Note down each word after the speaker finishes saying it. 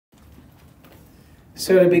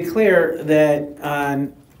So to be clear, that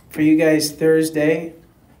for you guys Thursday,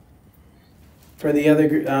 for the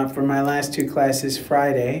other for my last two classes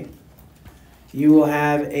Friday, you will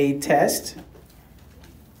have a test.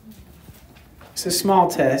 It's a small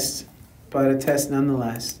test, but a test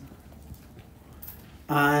nonetheless,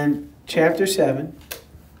 on Chapter 7,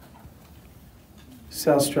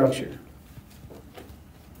 Cell Structure.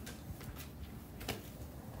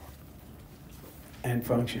 And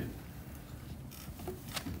function.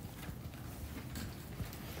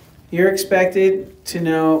 You're expected to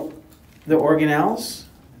know the organelles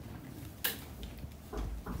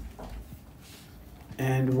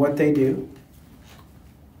and what they do.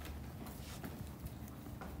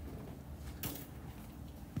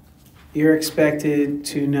 You're expected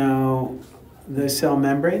to know the cell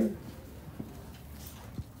membrane.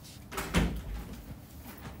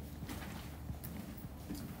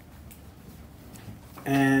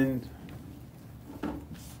 And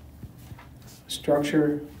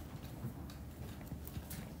structure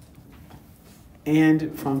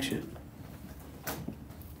and function.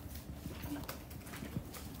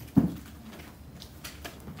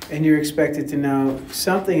 And you're expected to know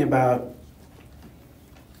something about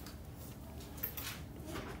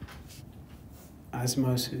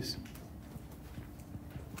osmosis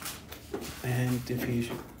and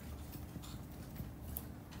diffusion.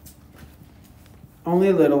 Only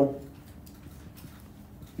a little.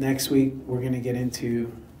 Next week, we're going to get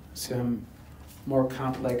into some more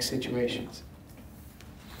complex situations.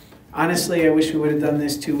 Honestly, I wish we would have done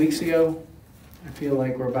this 2 weeks ago. I feel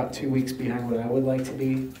like we're about 2 weeks behind what I would like to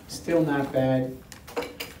be. Still not bad.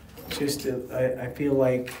 Just, I feel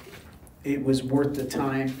like it was worth the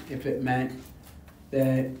time if it meant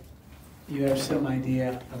that you have some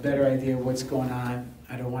idea, a better idea of what's going on.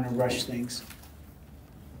 I don't want to rush things.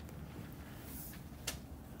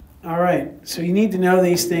 All right, so you need to know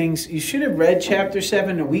these things. You should have read Chapter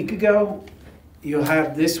 7 a week ago. You'll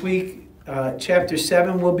have this week. Chapter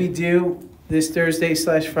 7 will be due this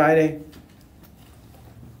Thursday/Friday.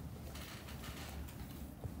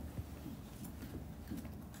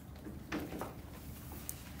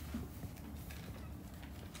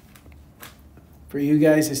 For you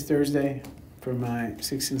guys, it's Thursday. For my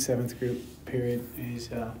 6th and 7th group period is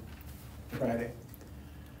Friday.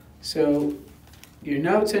 So your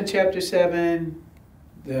notes on Chapter 7,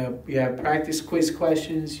 you have practice quiz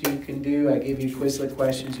questions you can do. I gave you Quizlet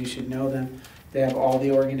questions. You should know them. They have all the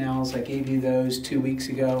organelles. I gave you those 2 weeks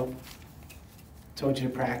ago. Told you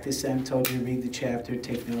to practice them. Told you to read the chapter,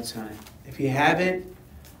 take notes on it. If you haven't,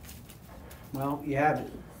 well, you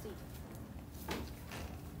haven't.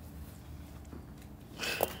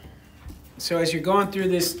 So as you're going through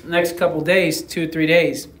this next couple days, 2 or 3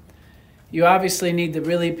 days, you obviously need to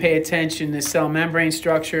really pay attention to cell membrane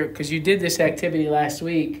structure, because you did this activity last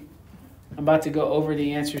week. I'm about to go over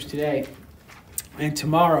the answers today and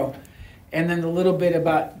tomorrow, and then a little bit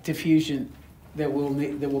about diffusion that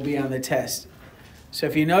will be on the test. So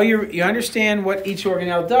if you know you understand what each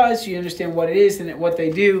organelle does, you understand what it is and what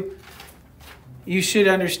they do, you should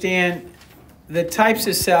understand the types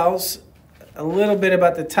of cells, a little bit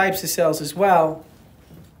about the types of cells as well.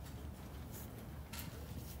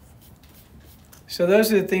 So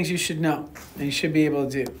those are the things you should know and you should be able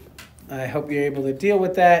to do. I hope you're able to deal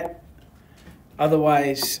with that.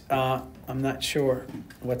 Otherwise, I'm not sure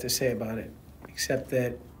what to say about it, except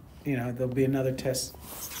that, there'll be another test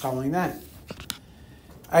following that.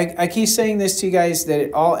 I keep saying this to you guys, that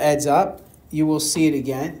it all adds up. You will see it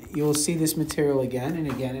again. You will see this material again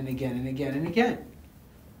and again and again and again and again.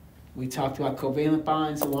 We talked about covalent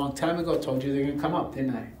bonds a long time ago. Told you they're going to come up,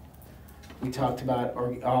 didn't I? We talked about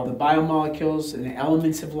all the biomolecules and the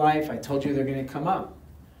elements of life. I told you they're going to come up.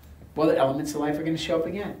 Well, the elements of life are going to show up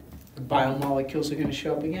again. The biomolecules are going to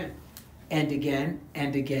show up again. And again,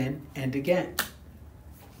 and again, and again.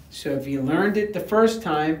 So if you learned it the first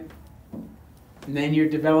time, and then you're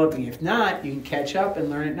developing. If not, you can catch up and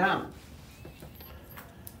learn it now.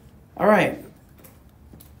 All right.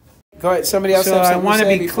 Go ahead. Somebody else. So have I something want to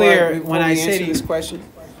be clear before when we I say answer to you, this question.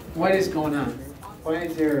 what is going on? Why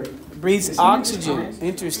is there... Breathes oxygen.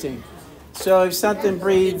 Interesting. So if something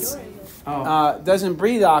breathes, doesn't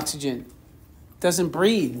breathe oxygen, doesn't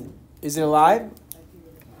breathe, is it alive?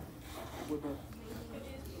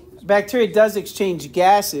 Bacteria does exchange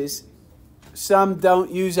gases. Some don't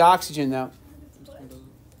use oxygen though.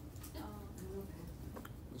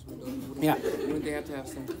 Yeah. Wouldn't they have to have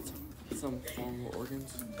some form of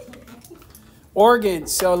organs?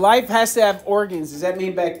 Organs. So life has to have organs. Does that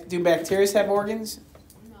mean do bacteria have organs?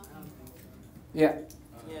 Yeah.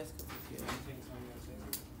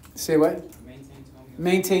 Say what?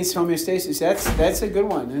 Maintains homeostasis. That's a good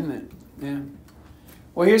one, isn't it? Yeah.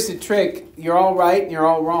 Well, here's the trick. You're all right and you're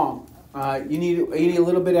all wrong. You need a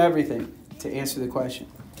little bit of everything to answer the question.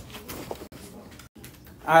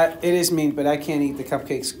 It is mean, but I can't eat the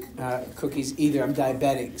cupcakes, cookies either. I'm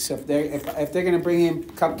diabetic. So if they're going to bring in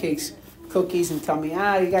cupcakes, cookies, and tell me, you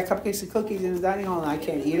got cupcakes and cookies in the dining hall and I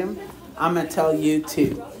can't eat them, I'm going to tell you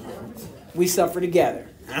too. We suffer together.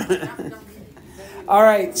 All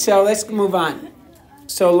right, so let's move on.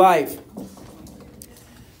 So life.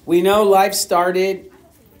 We know life started.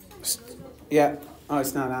 Yeah. Oh,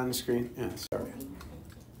 it's not on the screen. Yeah, sorry.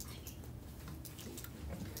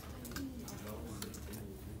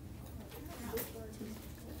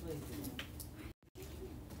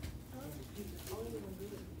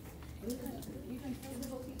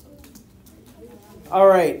 All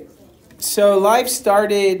right. So life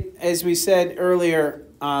started, as we said earlier,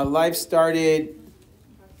 life started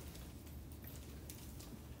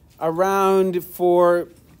around 4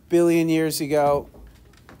 billion years ago.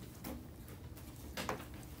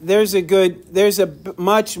 There's a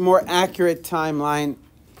much more accurate timeline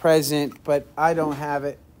present, but I don't have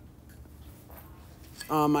it.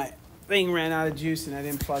 My thing ran out of juice and I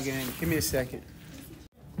didn't plug it in. Give me a second.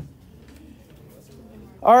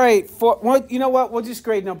 All right, you know what? We'll just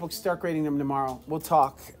grade notebooks, start grading them tomorrow. We'll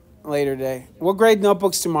talk later today. We'll grade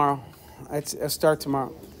notebooks tomorrow. I'll start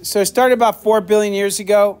tomorrow. So it started about 4 billion years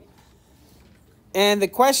ago. And the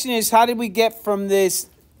question is, how did we get from this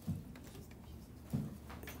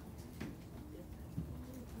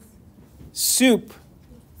soup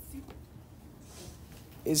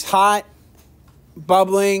is hot,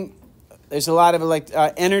 bubbling, there's a lot of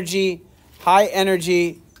energy, high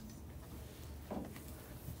energy,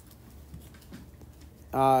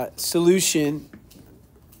 solution,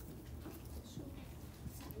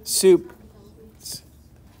 soup.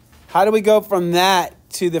 How do we go from that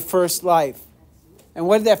to the first life? And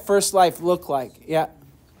what did that first life look like? Yeah.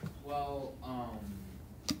 Well,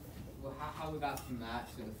 how we got from that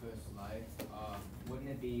to the first life? Wouldn't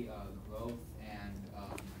it be growth and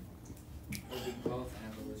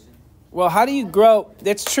evolution? Well, how do you grow?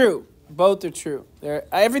 That's true. Both are true.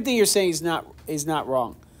 Everything you're saying is not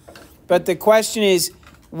wrong. But the question is,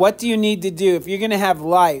 what do you need to do if you're going to have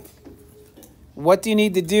life? What do you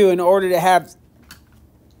need to do in order to have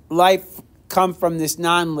life come from this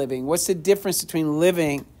non-living? What's the difference between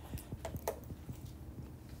living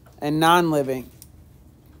and non-living?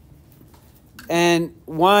 And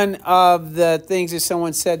one of the things that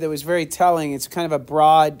someone said that was very telling, it's kind of a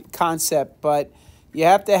broad concept, but you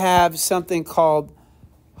have to have something called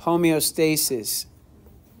homeostasis.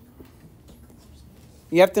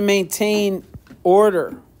 You have to maintain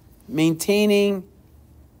order, maintaining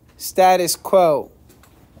status quo.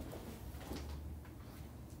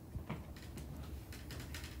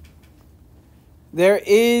 There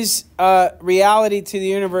is a reality to the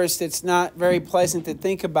universe that's not very pleasant to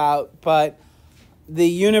think about, but the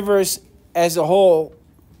universe as a whole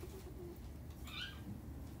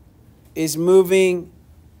is moving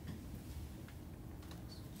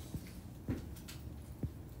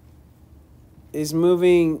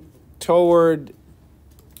toward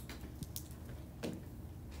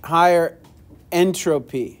higher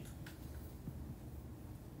entropy.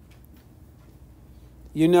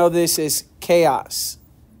 You know this as chaos.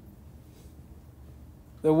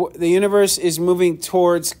 The universe is moving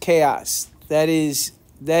towards chaos. That is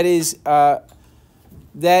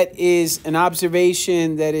an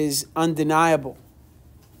observation that is undeniable.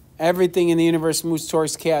 Everything in the universe moves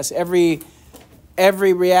towards chaos. Every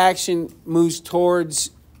reaction moves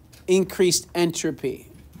towards increased entropy.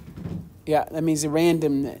 Yeah, that means the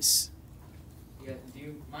randomness. Yeah, do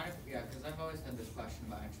you mind if, because I've always had this question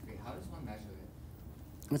about entropy. How does one measure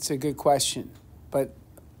it? That's a good question, but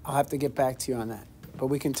I'll have to get back to you on that. But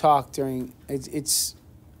we can talk during, it's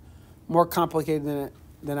more complicated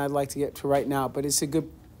than I'd like to get to right now, but it's a good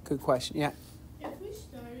question. Yeah. If we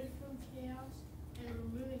started from chaos and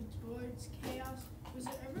we're moving towards chaos, was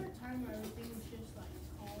there ever a time where everything was just like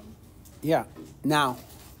calm? Yeah. Now. Now?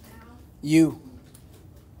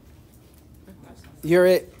 You're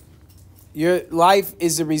it. Your life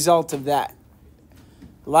is a result of that.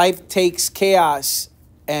 Life takes chaos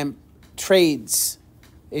and trades.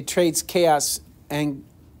 It trades chaos and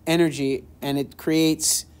energy, and it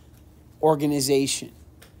creates organization.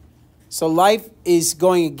 So life is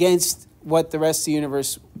going against what the rest of the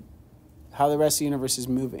universe, how the rest of the universe is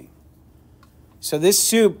moving. So this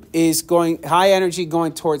soup is going high energy,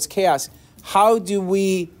 going towards chaos.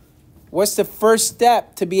 What's the first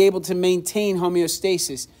step to be able to maintain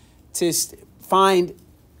homeostasis? To find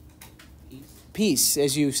peace,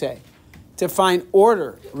 as you say. to find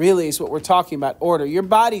order, really, is what we're talking about, order. Your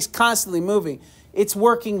body's constantly moving. It's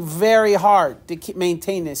working very hard to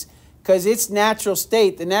maintain this because its natural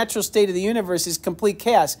state, the natural state of the universe is complete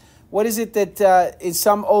chaos. What is it that in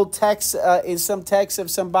some old texts, in some texts of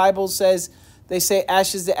some Bibles says, they say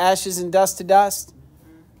ashes to ashes and dust to dust?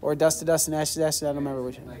 Or dust to dust and ashes to ashes, I don't remember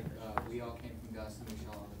which one. Like, we all came from dust and we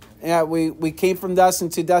shall all return. Yeah, we came from dust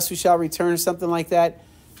and to dust we shall return, or something like that.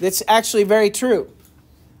 That's actually very true.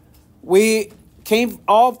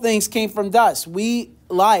 All things came from dust.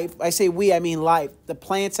 Life, I say we, I mean life. The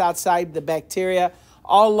plants outside, the bacteria,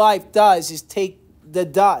 all life does is take the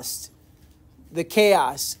dust, the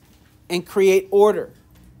chaos, and create order.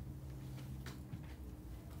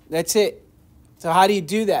 That's it. So how do you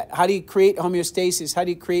do that? How do you create homeostasis? How do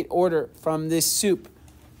you create order from this soup?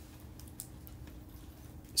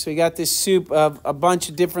 So you got this soup of a bunch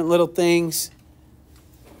of different little things.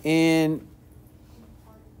 And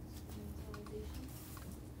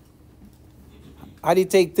how do you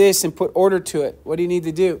take this and put order to it? What do you need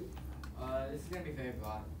to do? This is going to be very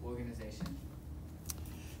broad. Organization.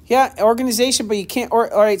 Yeah, organization, but you can't. All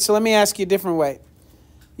right, so let me ask you a different way.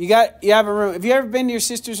 You have a room. Have you ever been to your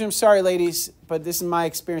sister's room? Sorry, ladies, but this is my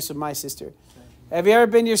experience with my sister. Have you ever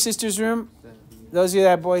been to your sister's room? Those of you that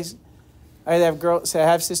have boys, or that have girls, that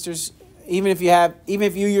have sisters. Even if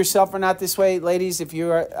you yourself are not this way, ladies. If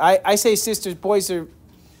you are, I say sisters, boys are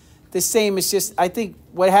the same. It's just I think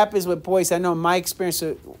what happens with boys. I know in my experience,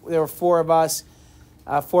 there were 4 of us,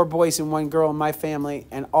 4 boys and 1 girl in my family,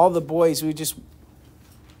 and all the boys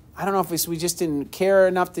I don't know if we just didn't care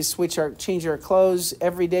enough to change our clothes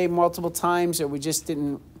every day multiple times, or we just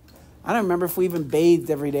didn't. I don't remember if we even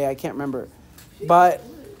bathed every day. I can't remember. But,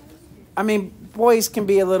 I mean, boys can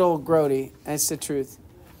be a little grody. That's the truth.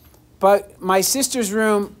 But my sister's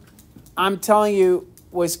room, I'm telling you,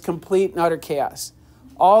 was complete and utter chaos.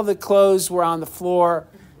 All the clothes were on the floor.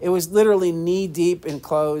 It was literally knee-deep in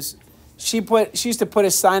clothes. She used to put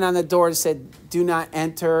a sign on the door that said, "Do not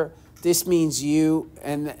enter. This means you,"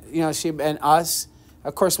 and she and us.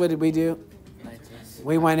 Of course, what did we do?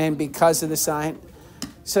 We went in because of the sign.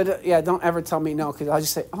 So don't ever tell me no, because I'll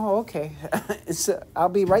just say, "Oh, okay." I'll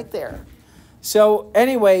be right there. So,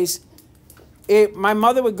 anyways, my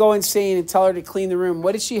mother would go insane and tell her to clean the room.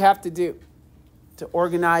 What did she have to do to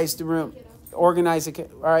organize the room? Organize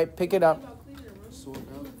it. All right, pick it up.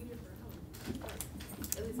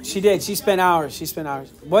 She did. She spent hours.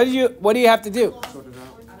 What do you have to do? Sort it out.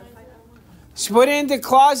 She put it into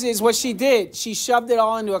closets. What she did, she shoved it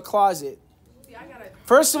all into a closet.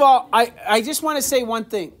 First of all, I just want to say one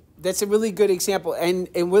thing. That's a really good example. And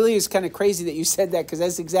really is kind of crazy that you said that, because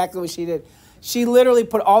that's exactly what she did. She literally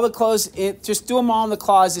put all the clothes in, just threw them all in the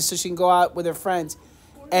closet so she can go out with her friends.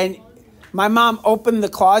 And my mom opened the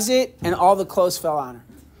closet and all the clothes fell on her.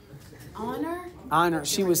 On her? On her.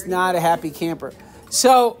 She was not a happy camper.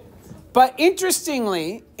 So, but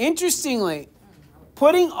interestingly,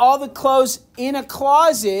 putting all the clothes in a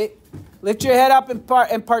closet, lift your head up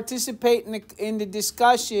and participate in the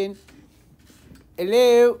discussion.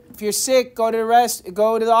 Hello, if you're sick, go to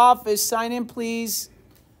the office, sign in, please.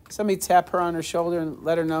 Somebody tap her on her shoulder and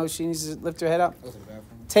let her know she needs to lift her head up.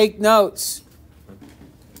 Take notes.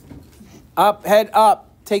 Up, head up.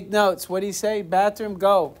 Take notes. What do you say? Bathroom,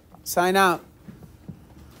 go. Sign out.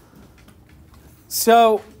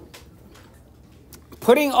 So,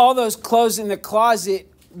 putting all those clothes in the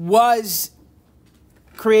closet was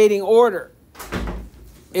creating order.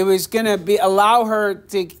 It was going to allow her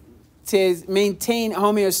to maintain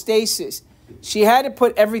homeostasis. She had to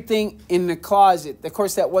put everything in the closet. Of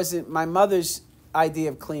course, that wasn't my mother's idea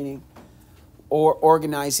of cleaning or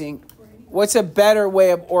organizing. What's a better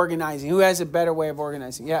way of organizing? Who has a better way of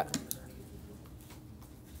organizing? Yeah.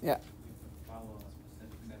 Yeah.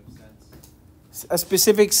 A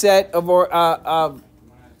specific set of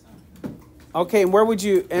okay, and where would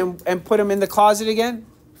you and put them in the closet again?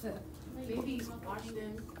 Maybe wash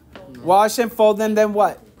them. Wash them, fold them, then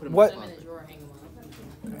what? What? Put them in a drawer, hang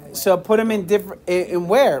them up. So put them in different. In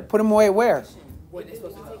where? Put them away where?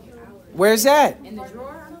 Where's that? In the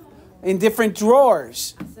drawer? In different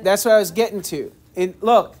drawers. That's what I was getting to. And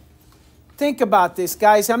look, think about this,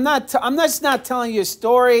 guys. I'm just not telling you a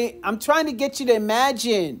story. I'm trying to get you to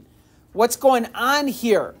imagine what's going on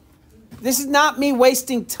here. This is not me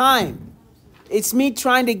wasting time. It's me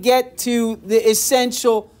trying to get to the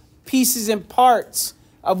essential pieces and parts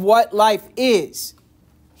of what life is.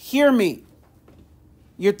 Hear me.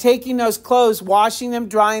 You're taking those clothes, washing them,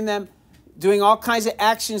 drying them, doing all kinds of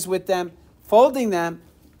actions with them, folding them,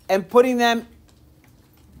 and putting them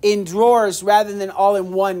in drawers rather than all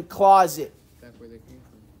in one closet. Back where they came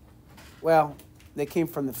from. Well, They came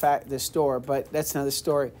from the store, but that's another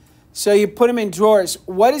story. So you put them in drawers.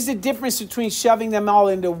 What is the difference between shoving them all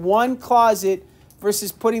into one closet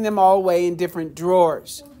versus putting them all away in different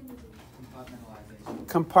drawers?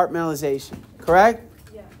 Compartmentalization. Correct?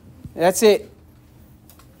 Yeah. That's it.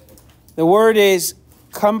 The word is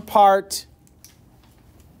compart.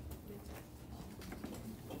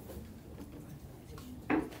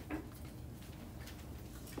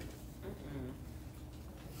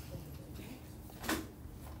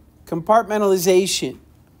 Compartmentalization.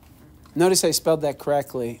 Notice I spelled that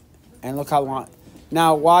correctly. And look how long.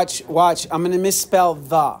 Now watch. I'm going to misspell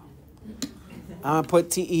the. I'm going to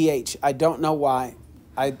put T-E-H. I don't know why.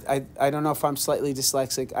 I don't know if I'm slightly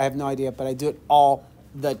dyslexic. I have no idea, but I do it all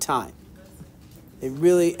the time. It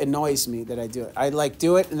really annoys me that I do it. I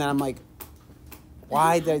do it, and then I'm like,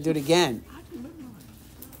 why did I do it again?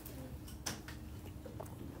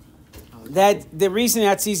 The reason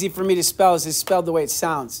that's easy for me to spell is it's spelled the way it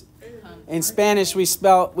sounds. In Spanish, we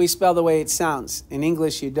spell the way it sounds. In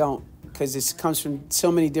English, you don't, because it comes from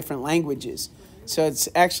so many different languages. So it's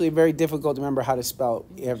actually very difficult to remember how to spell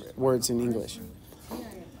words in English.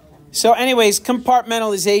 So anyways,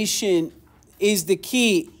 compartmentalization is the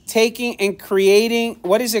key. Taking and creating.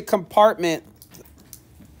 What is a compartment?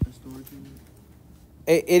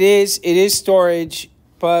 It is storage.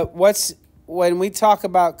 But when we talk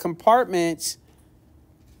about compartments,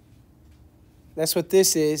 that's what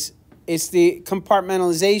this is. It's the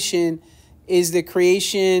compartmentalization is the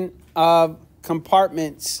creation of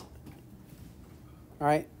compartments. All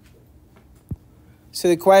right. So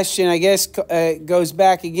the question, I guess, goes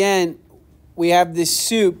back again. We have this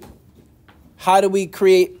soup. How do we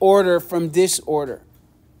create order from disorder?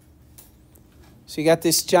 So you got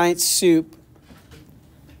this giant soup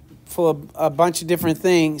full of a bunch of different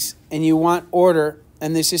things, and you want order,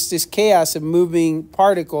 and there's just this chaos of moving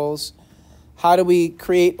particles. How do we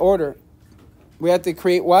create order? We have to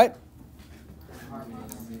create what?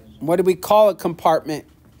 What do we call a compartment?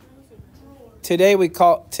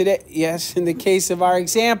 Yes, in the case of our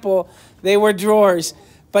example, they were drawers.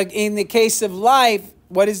 But in the case of life,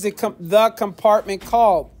 what is the compartment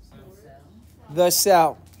called? The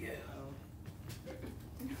cell.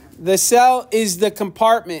 The cell is the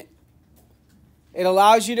compartment. It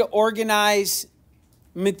allows you to organize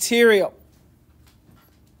material.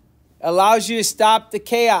 Allows you to stop the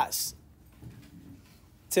chaos.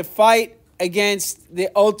 To fight against the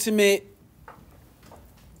ultimate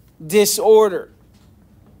disorder.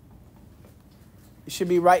 You should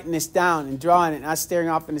be writing this down and drawing it, not staring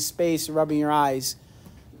off into space or rubbing your eyes.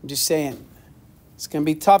 I'm just saying, it's going to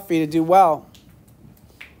be tough for you to do well.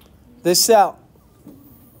 The cell.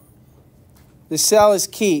 The cell is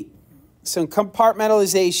key. So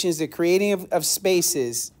compartmentalization is the creating of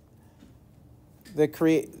spaces. The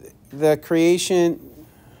creation.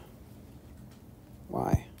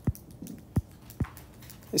 Why?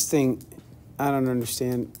 This thing, I don't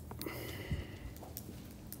understand.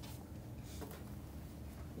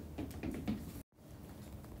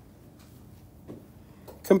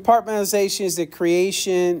 Compartmentalization is the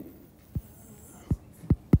creation.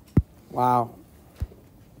 Wow.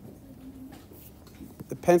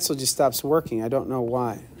 The pencil just stops working. I don't know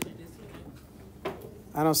why.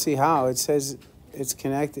 I don't see how. It says it's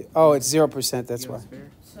connected. Oh, it's 0%. That's why.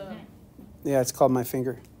 Yeah, it's called my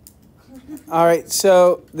finger. All right.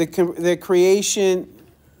 So the creation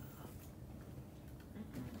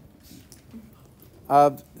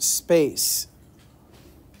of space.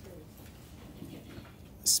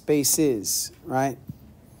 Spaces, right?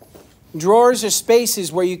 Drawers are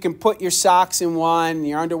spaces where you can put your socks in one,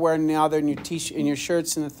 your underwear in the other, and your t-shirt and your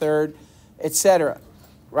shirts in the third, etc.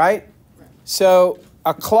 Right? So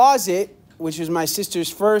a closet, which was my sister's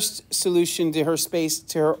first solution to her space,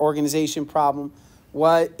 to her organization problem,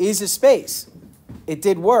 is a space. It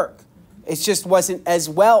did work. It just wasn't as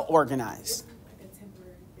well organized.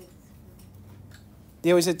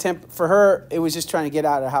 There was for her, it was just trying to get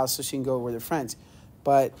out of the house so she can go with her friends.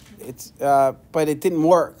 But it didn't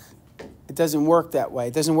work. It doesn't work that way.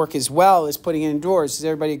 It doesn't work as well as putting it in drawers. Does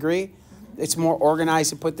everybody agree? It's more organized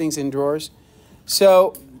to put things in drawers.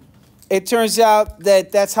 So it turns out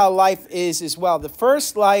that that's how life is as well. The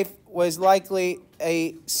first life was likely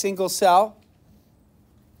a single cell.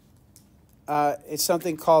 It's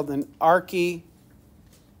something called an archaea.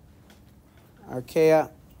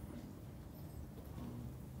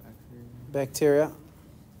 Bacteria.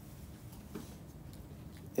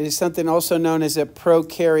 It is something also known as a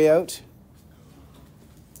prokaryote.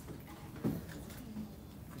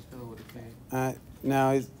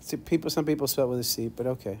 No, some people spell it with a C, but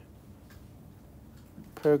okay.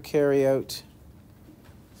 Prokaryote.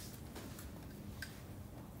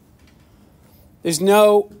 There's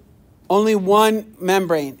only one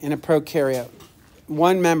membrane in a prokaryote.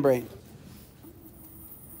 One membrane.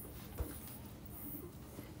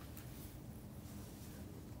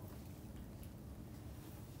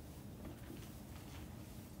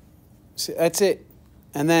 So that's it.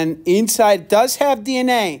 And then inside does have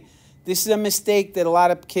DNA. This is a mistake that a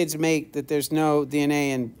lot of kids make, that there's no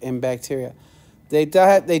DNA in bacteria. They do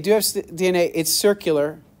have DNA. It's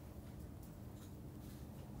circular.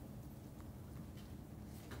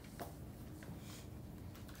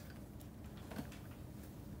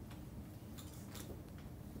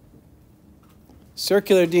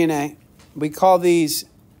 Circular DNA. We call these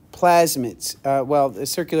plasmids. Well, the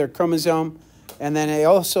circular chromosome. And then they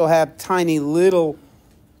also have tiny little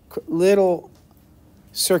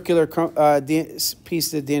circular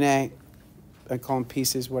pieces of DNA. I call them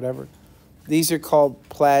pieces, whatever. These are called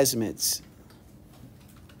plasmids.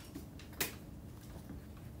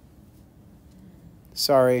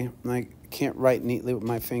 Sorry, I can't write neatly with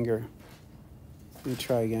my finger. Let me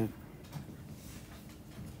try again.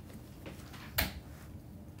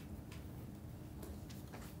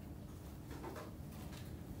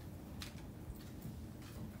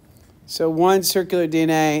 So one circular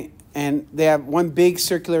DNA, and they have one big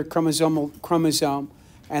circular chromosome,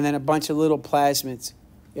 and then a bunch of little plasmids.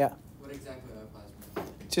 Yeah. What exactly are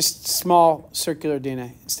plasmids? Just small circular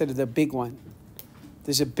DNA instead of the big one.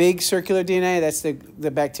 There's a big circular DNA, that's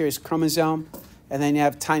the bacteria's chromosome, and then you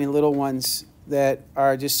have tiny little ones that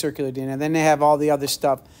are just circular DNA. And then they have all the other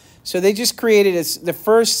stuff. So they just created the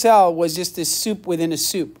first cell was just this soup within a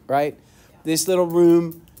soup, right? This little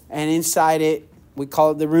room, and inside it, we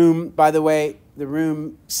call it the room. By the way, the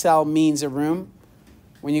room cell means a room.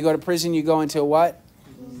 When you go to prison, you go into a what?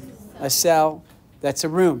 A cell. That's a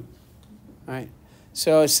room. All right.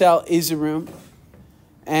 So a cell is a room.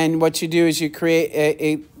 And what you do is you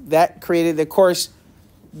create that created, of course,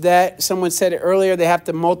 that someone said it earlier, they have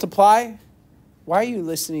to multiply. Why are you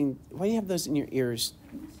listening? Why do you have those in your ears?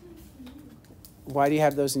 Why do you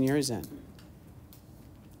have those in your ears then?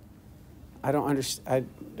 I don't understand. I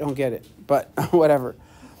don't get it, but whatever.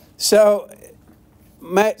 So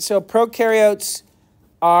prokaryotes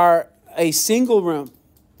are a single room,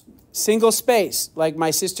 single space, like my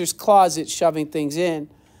sister's closet shoving things in.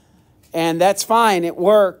 And that's fine. It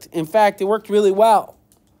worked. In fact, it worked really well.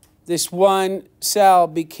 This one cell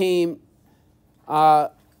became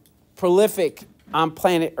prolific on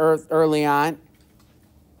planet Earth early on.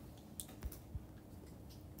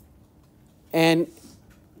 And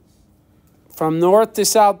from North to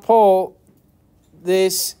South Pole,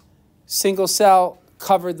 this single cell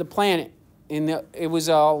covered the planet. It was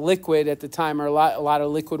all liquid at the time, or a lot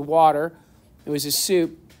of liquid water. It was a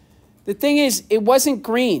soup. The thing is, it wasn't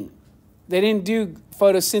green. They didn't do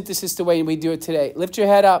photosynthesis the way we do it today. Lift your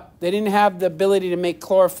head up. They didn't have the ability to make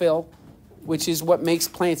chlorophyll, which is what makes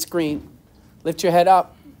plants green. Lift your head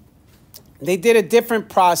up. They did a different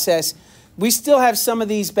process. We still have some of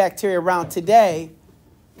these bacteria around today.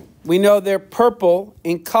 We know they're purple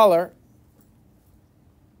in color.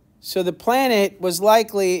 So the planet was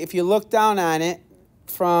likely, if you look down on it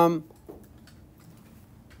from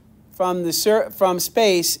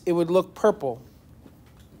space, it would look purple,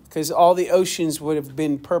 because all the oceans would have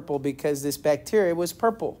been purple because this bacteria was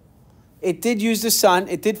purple. It did use the sun.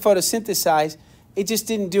 It did photosynthesize. It just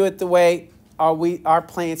didn't do it the way our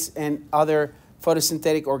plants and other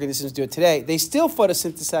photosynthetic organisms do it today. They still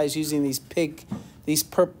photosynthesize using these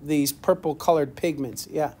purple-colored pigments.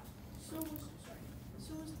 Yeah. So was the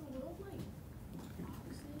world like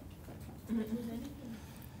opposite? Was anything?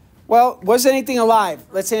 Well, was anything alive?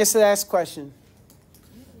 Let's answer that question.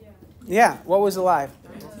 Yeah. What was alive?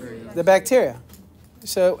 The bacteria.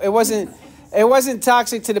 So it wasn't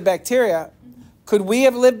toxic to the bacteria. Could we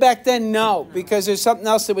have lived back then? No, because there's something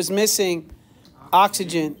else that was missing.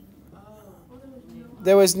 Oxygen.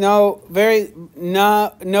 There was no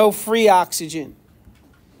free oxygen.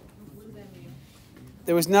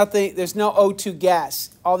 There was nothing. There's no O2 gas.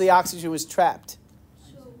 All the oxygen was trapped.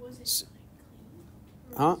 So was it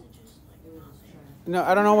clean? Huh? No,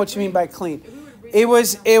 I don't know what you mean by clean. It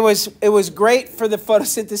was great for the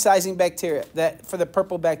photosynthesizing bacteria, for the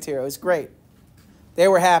purple bacteria. It was great. They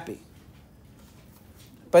were happy.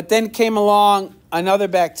 But then came along another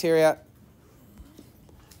bacteria,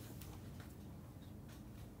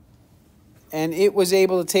 and it was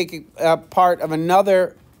able to take a part of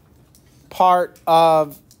another part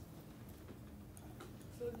of.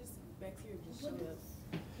 So this bacteria just showed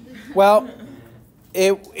up. Well,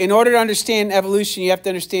 in order to understand evolution, you have to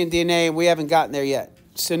understand DNA, and we haven't gotten there yet.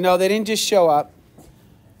 So no, they didn't just show up.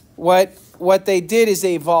 What they did is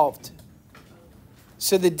they evolved.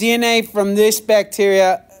 So the DNA from this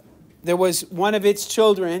bacteria, there was one of its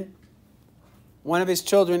children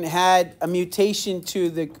had a mutation to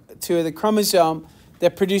the chromosome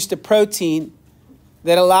that produced a protein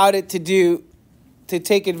that allowed it to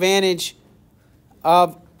take advantage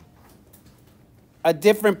of a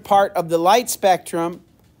different part of the light spectrum,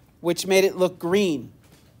 which made it look green.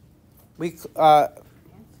 We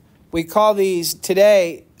call these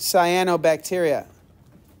today cyanobacteria.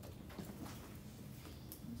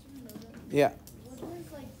 Yeah. What does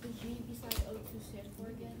like the G beside O2 stand for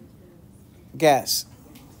again? Gas.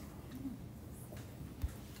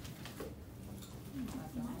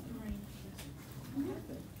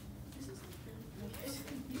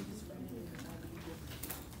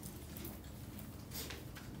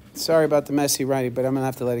 Sorry about the messy writing, but I'm going to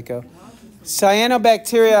have to let it go.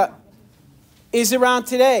 Cyanobacteria is around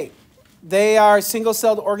today. They are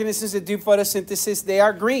single-celled organisms that do photosynthesis. They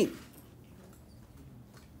are green.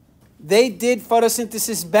 They did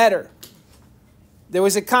photosynthesis better. There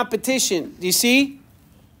was a competition. Do you see?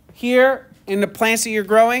 Here, in the plants that you're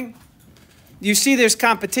growing, you see there's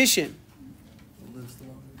competition.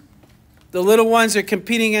 The little ones are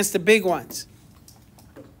competing against the big ones.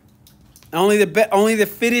 Only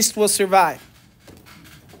the fittest will survive.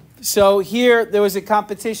 So here, there was a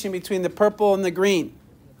competition between the purple and the green.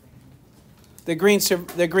 The green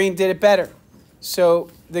did it better. So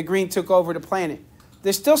the green took over the planet.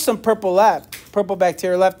 There's still some purple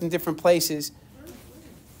bacteria left in different places.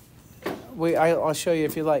 I'll show you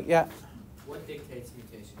if you like. Yeah. What dictates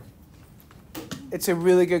mutation? It's a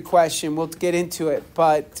really good question. We'll get into it,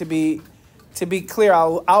 but to be clear,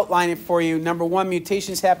 I'll outline it for you. Number one,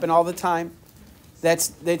 mutations happen all the time.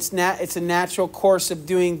 It's a natural course of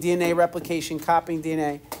doing DNA replication, copying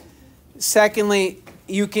DNA. Secondly,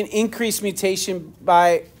 you can increase mutation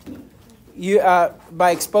by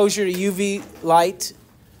exposure to UV light,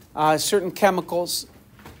 certain chemicals.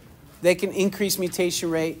 They can increase mutation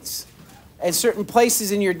rates. And certain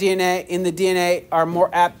places in the DNA are more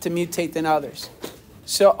apt to mutate than others.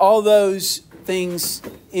 So all those things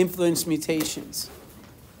influence mutations.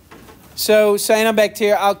 So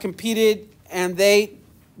cyanobacteria outcompeted, and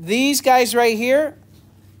these guys right here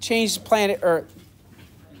changed planet Earth.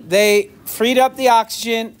 They freed up the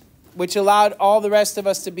oxygen, which allowed all the rest of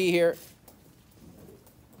us to be here.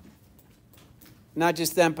 Not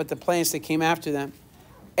just them, but the plants that came after them.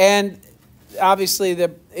 And obviously,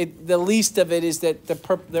 the least of it is that the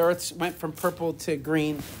Earth went from purple to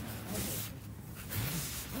green.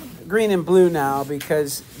 Green and blue now,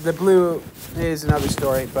 because the blue is another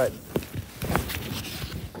story, but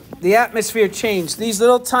the atmosphere changed. These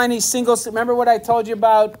little tiny singles, remember what I told you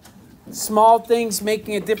about small things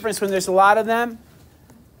making a difference when there's a lot of them?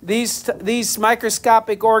 These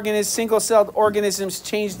microscopic organisms, single-celled organisms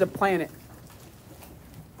changed the planet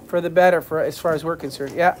for the better, as far as we're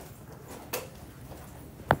concerned. Yeah?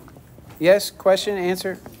 Yes? Question?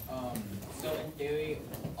 Answer? So in theory,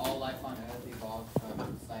 all life on Earth evolved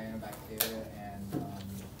from cyanobacteria and the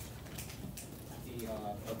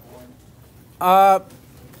purple one?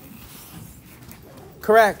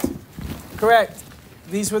 Correct.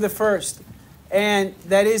 These were the first. And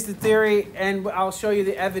that is the theory, and I'll show you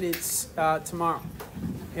the evidence tomorrow.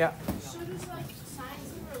 Yeah. So does like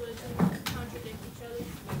science and religion contradict each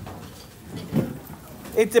other?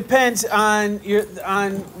 It depends on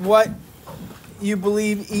what you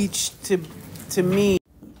believe each to mean.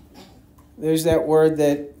 There's that word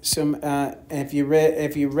that if you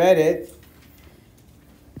read it,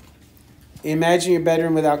 imagine your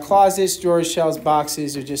bedroom without closets, drawers, shelves,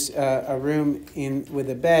 boxes, or just a room with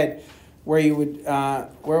a bed. Where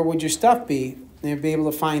would your stuff be? And be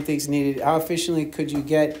able to find things needed. How efficiently could you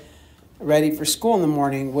get ready for school in the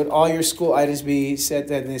morning? Would all your school items be set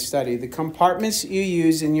in this study? The compartments you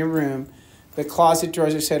use in your room, the closet,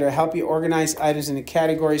 drawers, etc., help you organize items into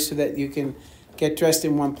categories so that you can get dressed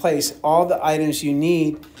in one place. All the items you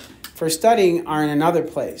need for studying are in another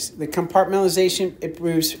place. The compartmentalization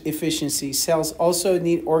improves efficiency. Cells also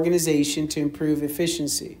need organization to improve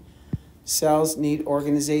efficiency. Cells need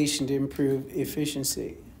organization to improve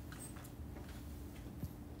efficiency.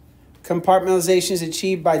 Compartmentalization is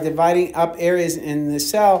achieved by dividing up areas in the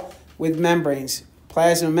cell with membranes.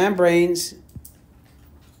 Plasma membranes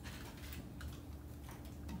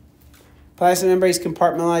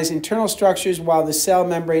compartmentalize internal structures, while the cell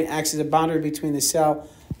membrane acts as a boundary between the cell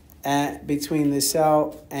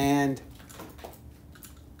and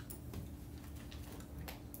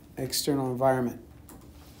external environment.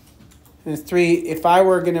 And 3, if I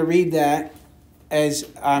were going to read that, as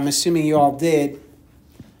I'm assuming you all did,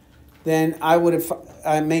 then I would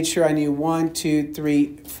have made sure I knew 1, 2,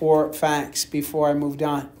 3, 4 facts before I moved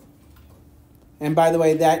on. And by the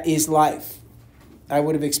way, that is life. I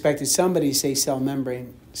would have expected somebody to say cell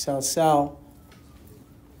membrane, cell.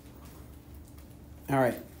 All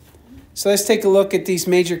right. So let's take a look at these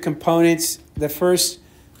major components. The first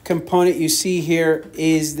component you see here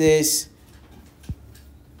is this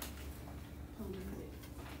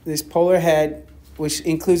polar head, which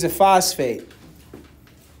includes a phosphate.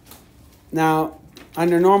 Now,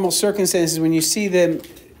 under normal circumstances, when you see them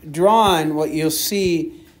drawn, what you'll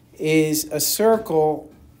see is a circle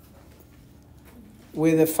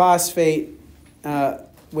with a phosphate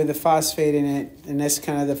in it, and that's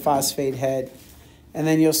kind of the phosphate head. And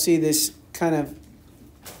then you'll see this kind of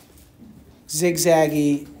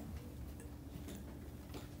zigzaggy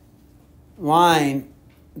line.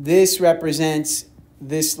 This represents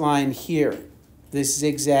this line here, this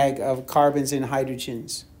zigzag of carbons and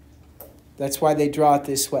hydrogens. That's why they draw it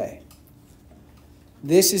this way.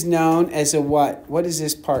 This is known as a what? What is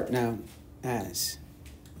this part known as?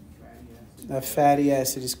 A fatty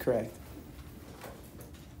acid is correct.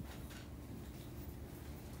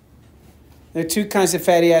 There are two kinds of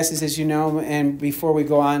fatty acids, as you know, and before we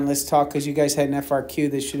go on, let's talk, because you guys had an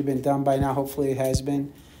FRQ that should have been done by now. Hopefully it has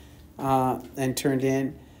been and turned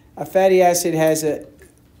in. A fatty acid has a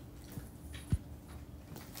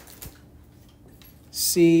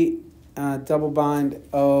C double bond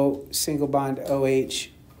O, single bond OH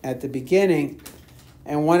at the beginning.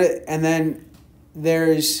 And then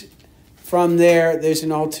there's, from there's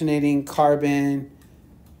an alternating carbon,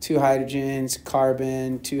 2 hydrogens,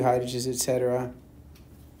 carbon, 2 hydrogens, etc.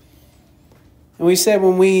 And we said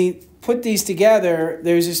when we put these together,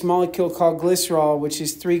 there's this molecule called glycerol, which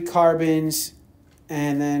is 3 carbons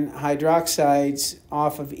and then hydroxides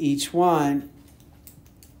off of each one.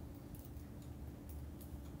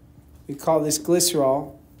 We call this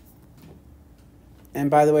glycerol. And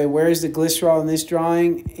by the way, where is the glycerol in this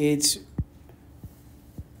drawing? It's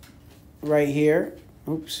right here.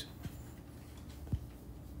 Oops.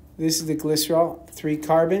 This is the glycerol, 3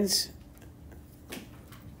 carbons.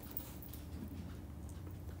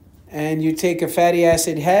 And you take a fatty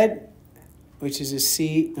acid head, which is a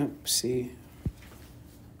C,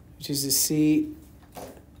 which is a C.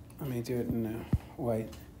 Let me do it in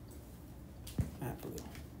white, not blue.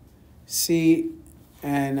 C,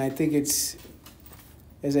 and I think it's,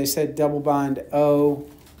 as I said, double bond O,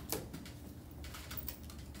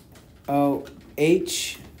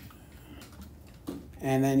 OH.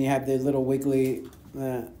 And then you have the little wiggly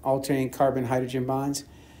alternating carbon-hydrogen bonds.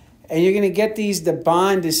 And you're going to get these to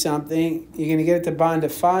bond to something. You're going to get it to bond to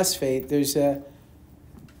phosphate. There's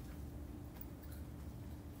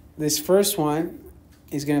this first one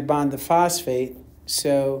is going to bond to phosphate.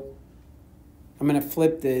 So I'm going to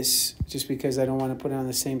flip this just because I don't want to put it on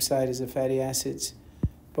the same side as the fatty acids.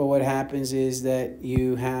 But what happens is that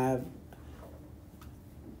you have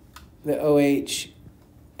the OH,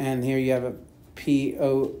 and here you have a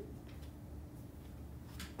POH.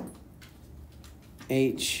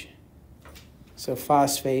 So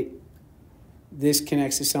phosphate. This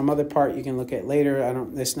connects to some other part you can look at later.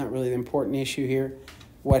 That's not really the important issue here.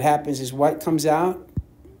 What happens is what comes out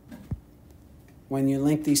when you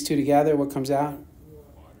link these two together. What comes out?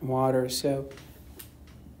 Water. So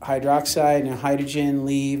hydroxide and hydrogen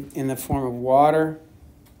leave in the form of water.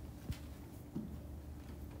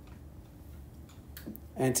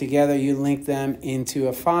 And together you link them into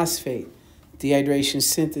a phosphate, dehydration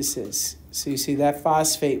synthesis. So you see that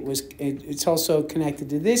phosphate it's also connected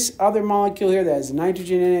to this other molecule here that has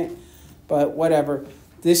nitrogen in it, but whatever.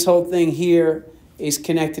 This whole thing here is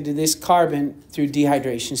connected to this carbon through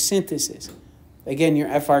dehydration synthesis. Again, your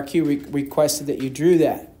FRQ requested that you drew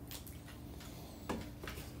that.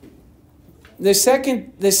 The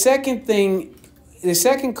second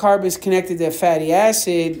carbon is connected to a fatty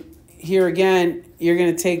acid. Here again, you're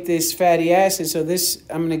going to take this fatty acid. So this,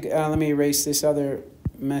 let me erase this other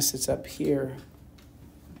mess that's up here.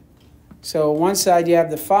 So one side you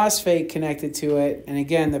have the phosphate connected to it, and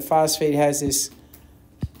again, the phosphate has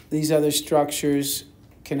these other structures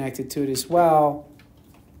connected to it as well.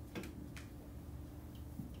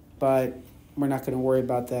 But we're not going to worry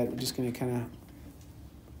about that. We're just going to kind of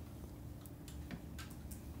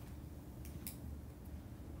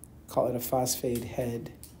call it a phosphate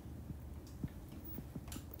head.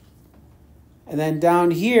 And then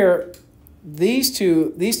down here, these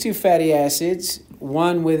two fatty acids,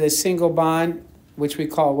 one with a single bond, which we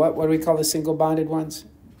call what? What do we call the single bonded ones?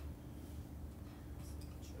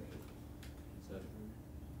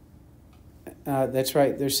 That's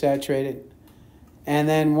right, they're saturated. And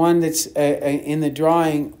then one that's in the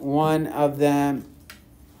drawing, one of them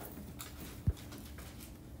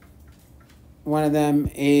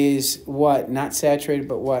is what? Not saturated,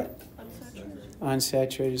 but what?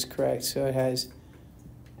 Unsaturated is correct. So it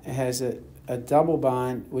has a double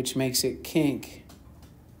bond, which makes it kink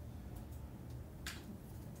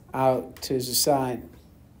out to the side.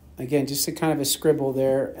 Again, just a kind of a scribble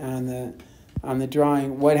there on the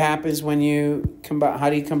drawing. What happens when you combine? How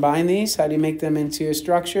do you combine these? How do you make them into a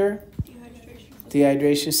structure?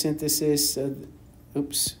 Dehydration synthesis.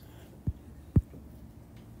 Oops.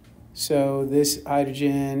 So this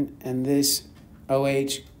hydrogen and this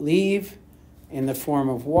OH leave in the form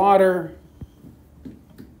of water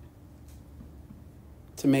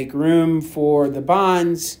to make room for the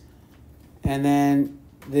bonds, and then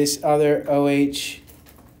this other OH,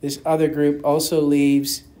 this other group also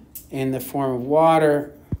leaves in the form of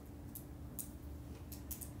water,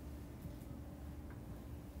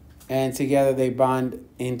 and together they bond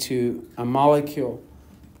into a molecule.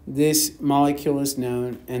 This molecule is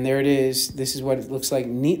known, and there it is. This is what it looks like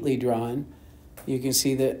neatly drawn. You can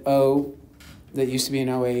see the O that used to be an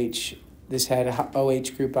OH. This had a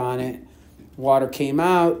OH group on it. Water came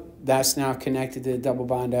out. That's now connected to the double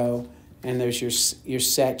bond O, and there's your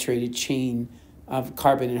saturated chain of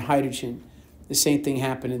carbon and hydrogen. The same thing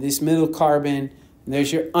happened to this middle carbon. And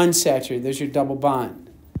there's your unsaturated. There's your double bond.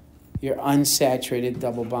 Your unsaturated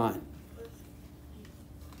double bond.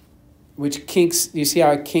 Which kinks, you see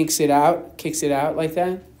how it kicks it out like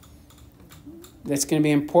that? That's going to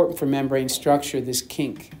be important for membrane structure, this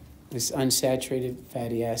kink, this unsaturated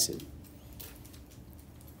fatty acid.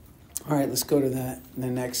 All right, let's go to the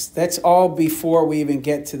next. That's all before we even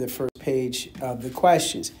get to the first page of the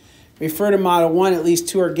questions. Refer to Model 1, at least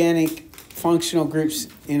 2 organic functional groups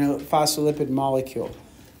in a phospholipid molecule.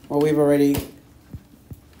 Well, we've already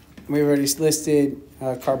listed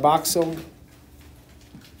carboxyl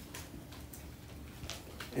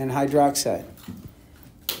and hydroxide.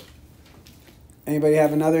 Anybody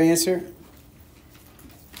have another answer?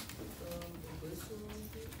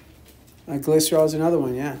 Glycerol is another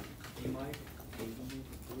one, yeah.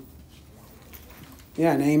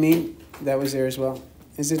 Yeah, and amine, that was there as well.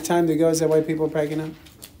 Is it time to go? Is that why people are packing up?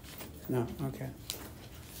 No, okay.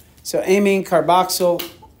 So amine, carboxyl,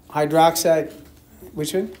 hydroxide,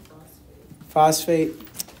 which one? Phosphate.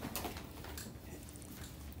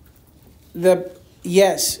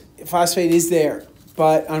 Yes, phosphate is there,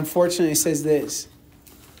 but unfortunately it says this.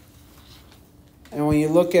 And when you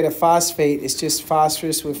look at a phosphate, it's just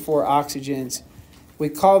phosphorus with 4 oxygens. We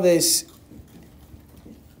call this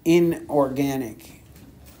inorganic.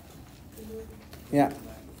 Yeah.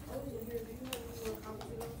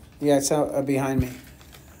 Yeah, it's out behind me.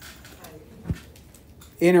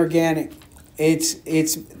 Inorganic. It's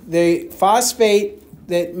the phosphate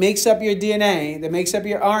that makes up your DNA, that makes up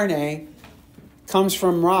your RNA, comes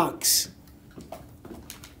from rocks.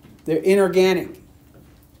 They're inorganic.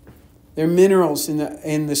 They're minerals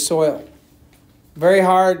in the soil. Very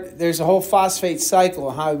hard. There's a whole phosphate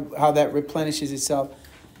cycle, how that replenishes itself.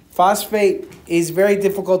 Phosphate is very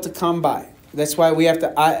difficult to come by. That's why we have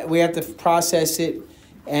to process it,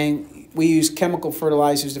 and we use chemical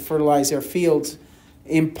fertilizers to fertilize our fields,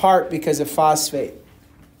 in part because of phosphate.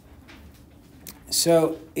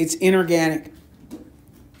 So it's inorganic.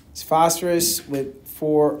 It's phosphorus with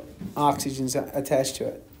 4 oxygens attached to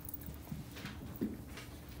it.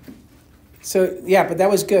 So yeah, but that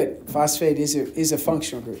was good. Phosphate is a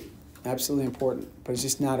functional group. Absolutely important, but it's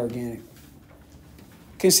just not organic.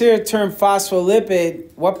 Consider the term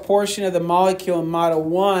phospholipid. What portion of the molecule in Model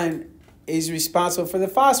 1 is responsible for the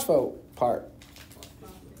phospho part?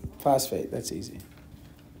 Phosphate, that's easy.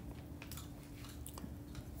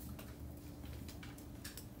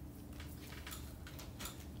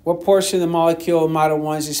 What portion of the molecule in Model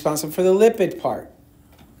 1 is responsible for the lipid part?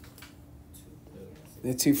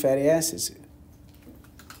 The 2 fatty acids.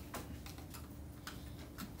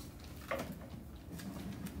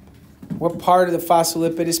 What part of the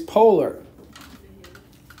phospholipid is polar?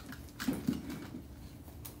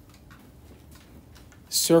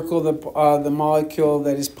 Circle the molecule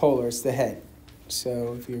that is polar. It's the head.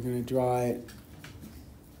 So if you're going to draw it,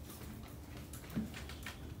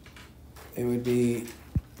 it would be.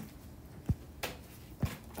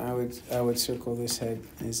 I would circle this head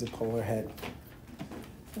as the polar head.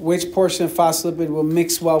 Which portion of phospholipid will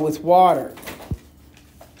mix well with water?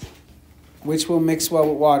 Which will mix well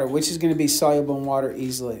with water? Which is going to be soluble in water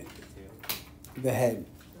easily? The head.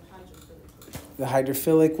 The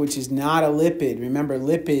hydrophilic, which is not a lipid. Remember,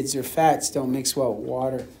 lipids or fats don't mix well with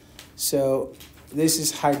water. So this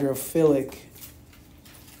is hydrophilic.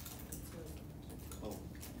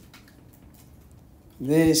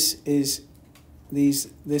 This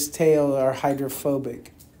tail are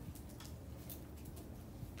hydrophobic.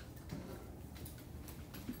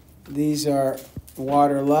 These are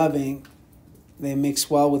water loving. They mix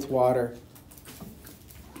well with water.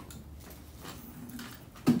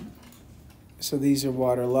 So these are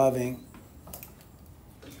water loving.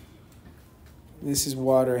 This is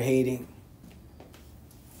water hating.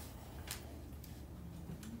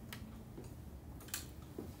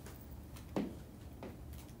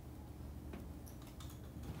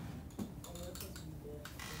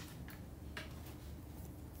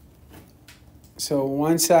 So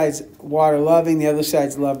one side's water loving, the other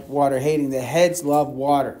side's water hating. The heads love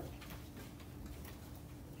water.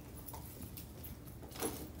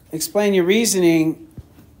 Explain your reasoning.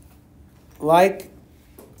 Like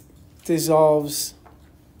dissolves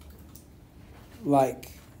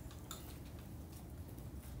like.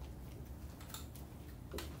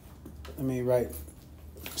 Let me write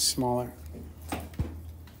smaller.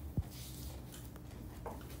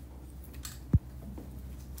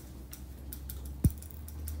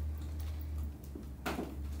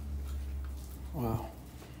 Wow.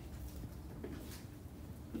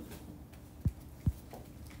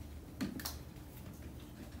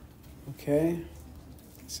 Okay.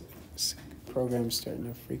 This program's starting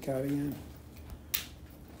to freak out again.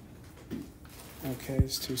 Okay,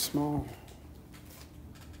 it's too small.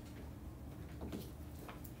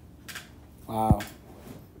 Wow.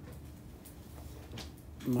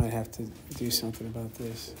 Might have to do something about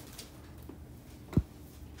this.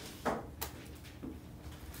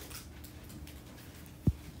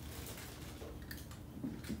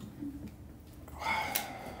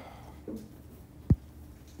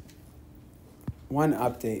 One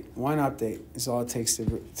update is all it takes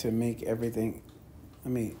to make everything.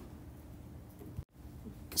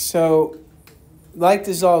 So, like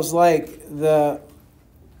dissolves like the.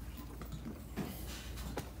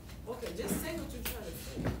 Okay, just say what you're trying to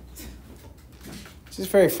say. It's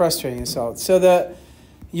just very frustrating. So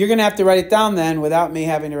you're gonna have to write it down then, without me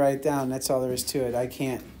having to write it down. That's all there is to it. I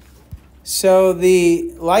can't. So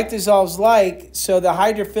the like dissolves like. So the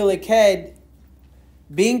hydrophilic head,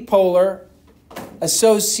 being polar,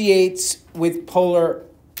 associates with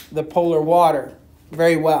the polar water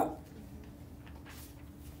very well.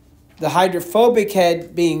 The hydrophobic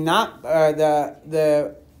head being not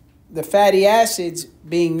the fatty acids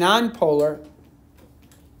being nonpolar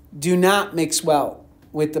do not mix well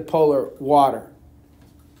with the polar water.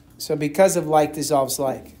 So because of like dissolves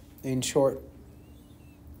like, in short.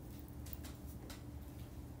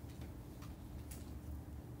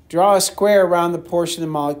 Draw a square around the portion of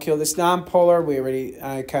the molecule that's nonpolar.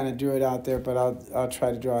 I kind of drew it out there, but I'll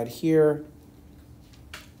try to draw it here.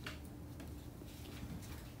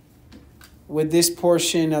 Would this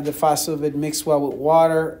portion of the phospholipid mix well with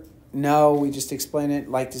water? No, we just explained it.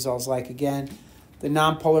 Like dissolves like again. The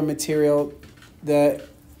nonpolar material that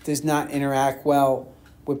does not interact well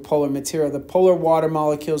with polar material. The polar water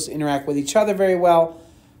molecules interact with each other very well,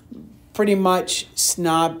 pretty much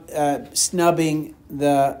snubbing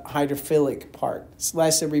the hydrophilic part. It's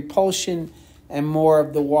less a repulsion and more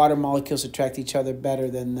of the water molecules attract each other better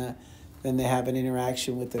than they have an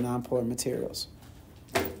interaction with the nonpolar materials.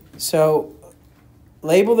 So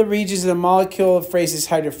label the regions of the molecule of phrases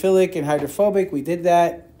hydrophilic and hydrophobic. We did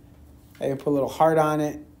that. I can put a little heart on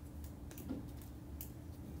it.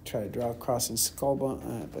 Try to draw a cross and skull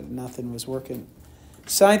bone, but nothing was working.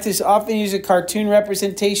 Scientists often use a cartoon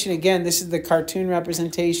representation. Again, this is the cartoon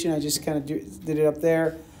representation. I just kind of did it up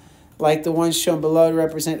there. Like the ones shown below to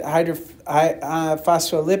represent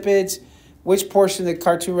phospholipids. Which portion of the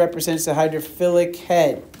cartoon represents the hydrophilic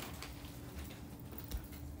head?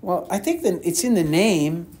 Well, I think that it's in the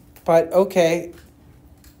name, but okay.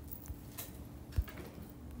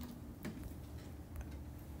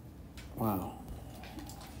 Wow.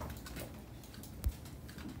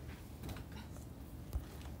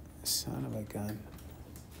 Son of a gun.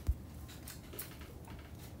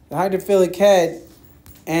 The hydrophilic head,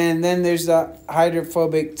 and then there's the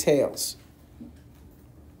hydrophobic tails.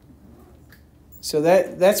 So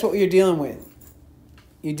that's what you're dealing with.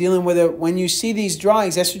 You're dealing with it when you see these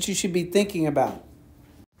drawings. That's what you should be thinking about.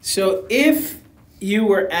 So if you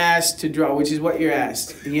were asked to draw, which is what you're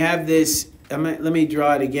asked, and you have this. Let me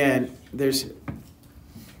draw it again.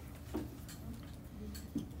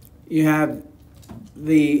 You have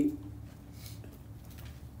the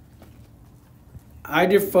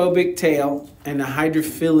hydrophobic tail and the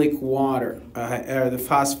hydrophilic water, or the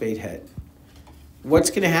phosphate head. What's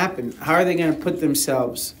going to happen? How are they going to put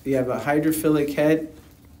themselves? You have a hydrophilic head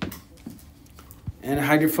and a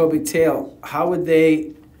hydrophobic tail. How would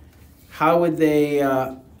they how would they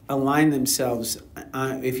align themselves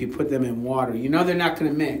if you put them in water? You know they're not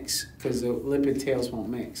going to mix because the lipid tails won't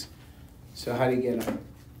mix. So how do you get them?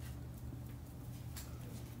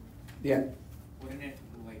 Yeah. Wouldn't it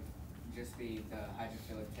like just be the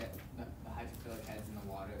hydrophilic heads in the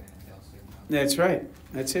water and the tail sticking out? That's right.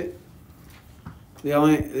 That's it.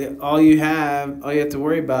 All you have to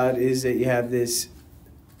worry about is that you have these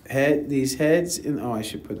heads in. Oh, I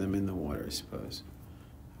should put them in the water, I suppose.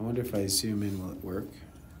 I wonder if I zoom in, will it work?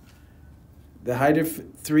 The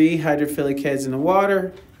three hydrophilic heads in the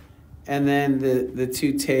water, and then the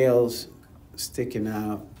two tails sticking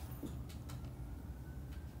out.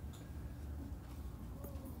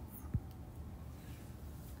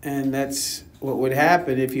 And that's what would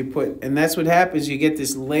happen if you put, and that's what happens, you get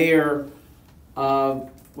this layer of,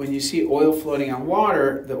 when you see oil floating on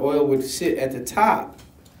water, the oil would sit at the top,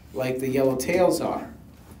 like the yellow tails are.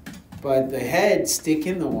 But the heads stick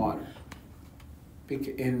in the water.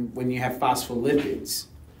 And when you have phospholipids,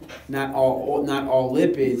 not all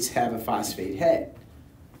lipids have a phosphate head.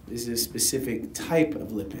 This is a specific type of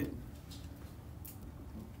lipid.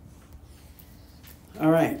 All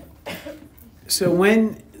right. So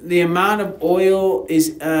when the amount of oil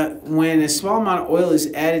is, when a small amount of oil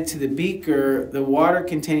is added to the beaker, the water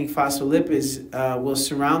containing phospholipids will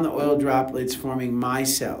surround the oil droplets, forming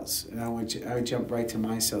micelles. And I would jump right to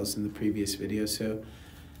micelles in the previous video. So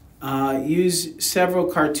use several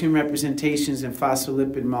cartoon representations in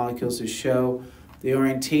phospholipid molecules to show the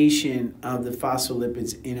orientation of the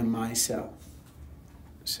phospholipids in a micelle.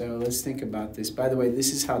 So let's think about this. By the way,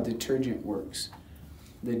 this is how detergent works.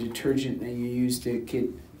 The detergent that you use to get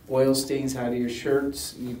oil stains out of your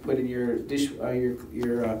shirts, you put in your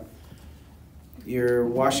your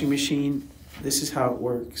washing machine. This is how it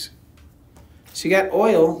works. So you got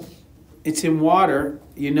oil, it's in water.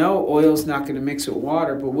 You know oil's not going to mix with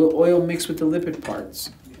water, but will oil mix with the lipid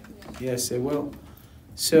parts? Yes, it will.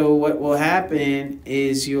 So what will happen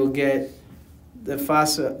is you'll get the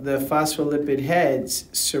phospholipid heads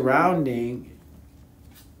surrounding.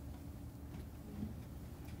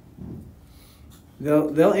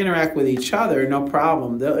 They'll interact with each other, no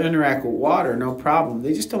problem. They'll interact with water, no problem.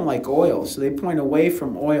 They just don't like oil, so they point away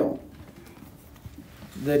from oil.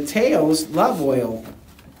 The tails love oil.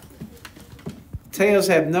 Tails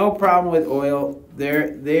have no problem with oil.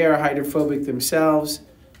 They are hydrophobic themselves,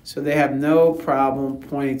 so they have no problem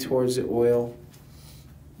pointing towards the oil.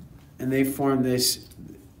 And they form this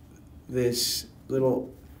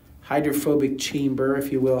little hydrophobic chamber,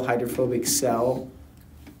 if you will, hydrophobic cell.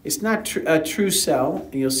 It's not a true cell,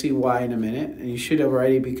 and you'll see why in a minute. And you should have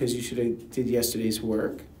already, because you should have did yesterday's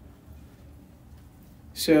work.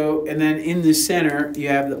 So, and then in the center, you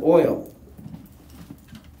have the oil.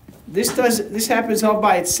 This happens all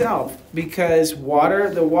by itself because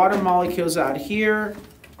the water molecules out here,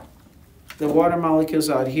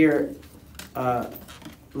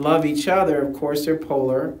 love each other. Of course, they're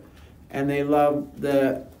polar, and they love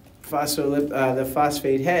the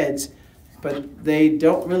phosphate heads. But they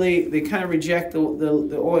don't really, they kind of reject the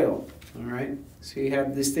oil, all right? So you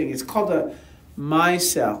have this thing, it's called a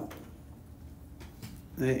micelle.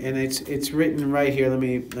 And it's written right here, let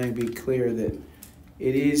me be clear that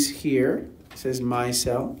it is here, it says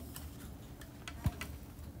micelle.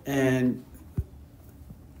 And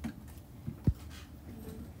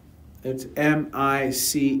it's M-I-C-E-L-L-E-S.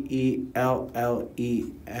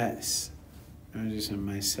 Or just a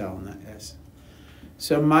micelle, not S.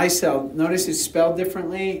 So micelle, notice it's spelled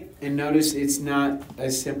differently, and notice it's not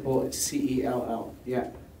as simple as C-E-L-L. Yeah?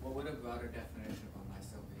 What would a broader definition of a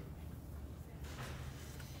micelle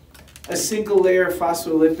be? A single layer of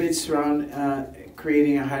phospholipids surround,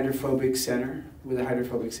 creating a hydrophobic center, with a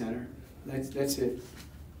hydrophobic center. That's it.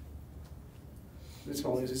 That's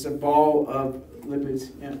all it is. It's a ball of lipids.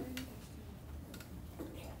 Yeah.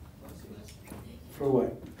 For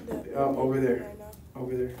what? Over there.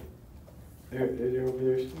 Over there. They're over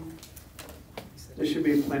there. There should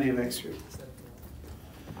be plenty of extra.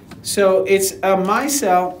 So it's a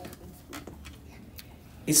micelle.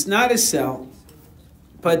 It's not a cell,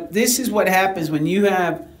 but this is what happens when you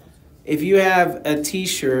have, if you have a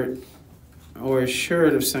t-shirt or a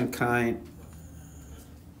shirt of some kind.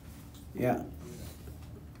 Yeah.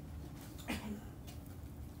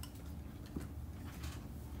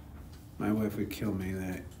 My wife would kill me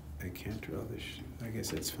that I can't draw this. I guess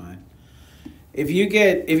that's fine. If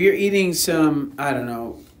you're eating some, I don't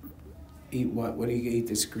know, what do you eat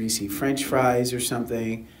that's greasy? French fries or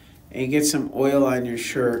something, and you get some oil on your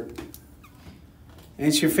shirt, and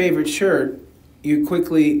it's your favorite shirt, you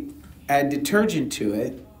quickly add detergent to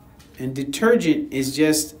it, and detergent is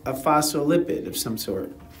just a phospholipid of some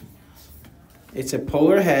sort. It's a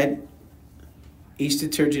polar head. Each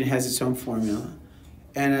detergent has its own formula.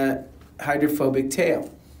 And a hydrophobic tail.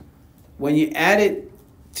 When you add it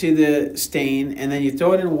to the stain and then you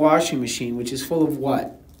throw it in a washing machine, which is full of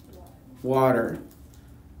what? Water.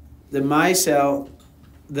 The micelle,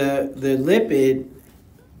 the lipid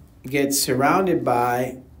gets surrounded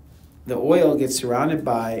by, the oil gets surrounded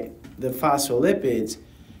by the phospholipids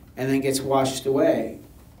and then gets washed away,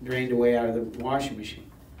 drained away out of the washing machine.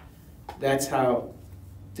 That's how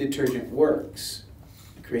detergent works.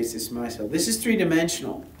 It creates this micelle. This is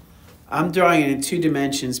three-dimensional. I'm drawing it in 2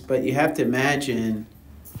 dimensions, but you have to imagine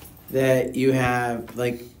that you have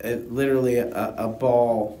like literally a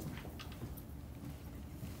ball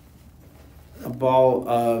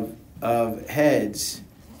of heads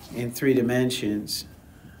in 3 dimensions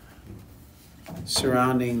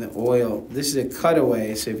surrounding the oil. This is a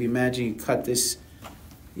cutaway, so if you imagine you cut this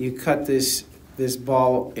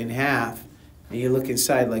ball in half and you look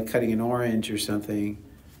inside like cutting an orange or something,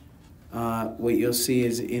 what you'll see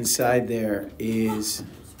is inside there is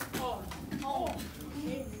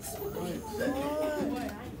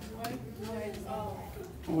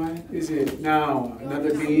what is it? No,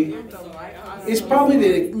 another bee. It's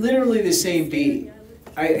probably literally the same bee.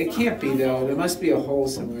 It can't be though. There must be a hole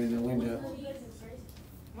somewhere in the window.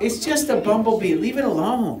 It's just a bumblebee. Leave it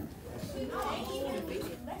alone.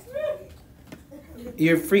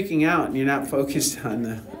 You're freaking out and you're not focused on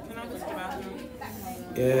the...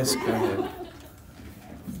 Yes, go ahead.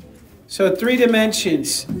 So 3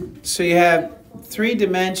 dimensions. So you have 3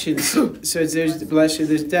 dimensions. So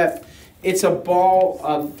there's depth. It's a ball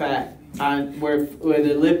of fat on where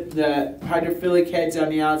the hydrophilic head's on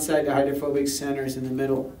the outside, the hydrophobic center is in the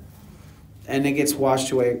middle, and it gets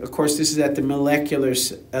washed away. Of course, this is at the molecular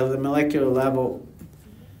level.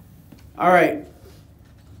 All right.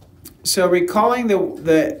 So recalling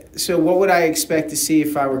so what would I expect to see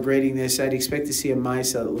if I were grading this? I'd expect to see a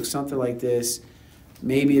micelle that looks something like this,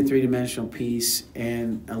 maybe a 3-dimensional piece,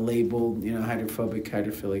 and a labeled,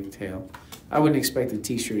 hydrophilic tail. I wouldn't expect a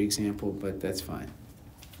t-shirt example, but that's fine.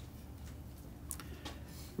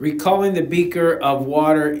 Recalling the beaker of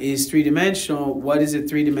water is 3-dimensional. What is the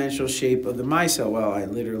 3-dimensional shape of the micelle? Well, I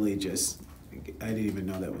didn't even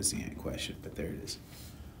know that was the question, but there it is.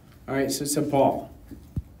 All right, so it's a ball.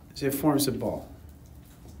 So it forms a ball.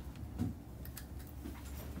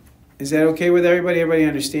 Is that okay with everybody? Everybody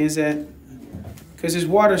understands that? Because there's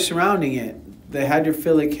water surrounding it. The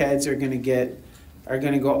hydrophilic heads are going to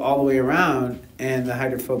go all the way around, and the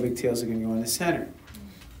hydrophobic tails are going to go in the center.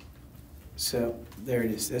 So there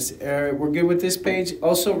it is. We're good with this page.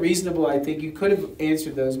 Also reasonable, I think. You could have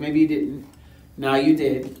answered those. Maybe you didn't. Now you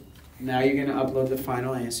did. Now you're going to upload the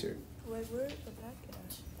final answer. Wait, where the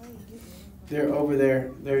package? Oh, you did. They're over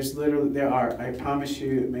there. There are. I promise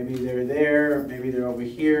you, maybe they're there. Maybe they're over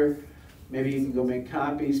here. Maybe you can go make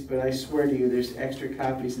copies, but I swear to you, there's extra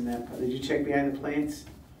copies in that. Did you check behind the plates?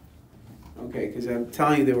 Okay, because I'm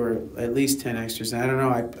telling you there were at least 10 extras. And I don't know,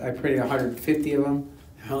 I printed 150 of them.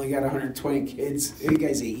 I only got 120 kids. You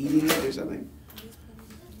guys are eating it or something?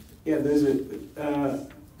 Yeah, those are,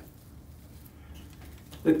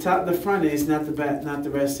 the front is, not the back, not the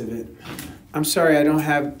rest of it. I'm sorry, I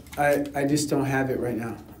just don't have it right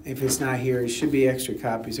now. If it's not here, it should be extra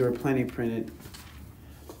copies. There were plenty printed.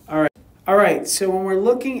 All right, so when we're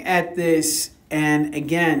looking at this, and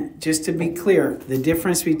again, just to be clear, the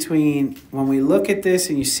difference between when we look at this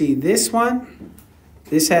and you see this one,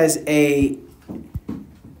 this has a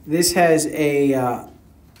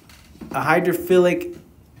hydrophilic,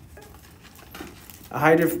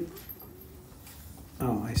 I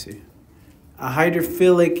see. A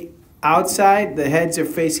hydrophilic outside, the heads are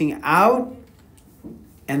facing out,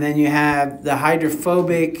 and then you have the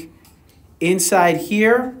hydrophobic inside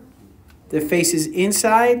here, the face is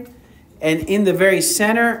inside, and in the very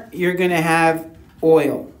center, you're going to have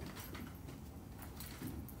oil.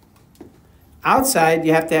 Outside,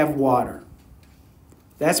 you have to have water.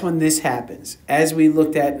 That's when this happens, as we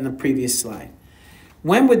looked at in the previous slide.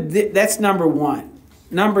 When would that's number 1.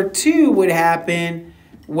 Number 2 would happen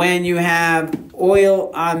when you have oil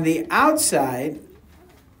on the outside.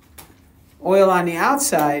 Oil on the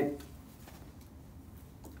outside,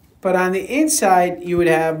 but on the inside, you would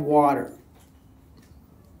have water.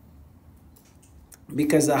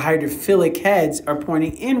 Because the hydrophilic heads are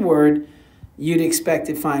pointing inward, you'd expect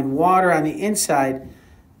to find water on the inside,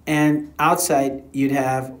 and outside you'd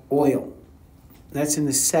have oil. That's in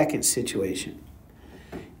the second situation.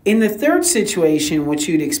 In the third situation, what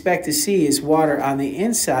you'd expect to see is water on the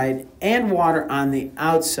inside and water on the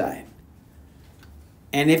outside.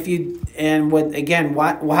 And if you, and what, again,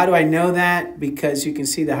 how do I know that? Because you can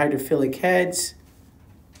see the hydrophilic heads.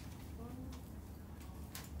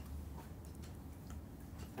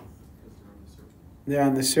 They're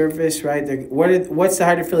on the surface, right? What's the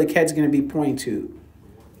hydrophilic heads going to be pointing to?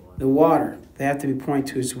 The water. They have to be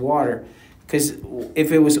pointing to its water. Because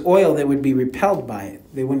if it was oil, they would be repelled by it.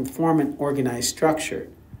 They wouldn't form an organized structure.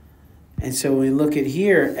 And so when we look at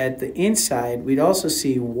here at the inside, we'd also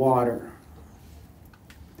see water.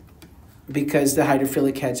 Because the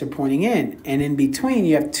hydrophilic heads are pointing in. And in between,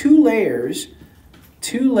 you have two layers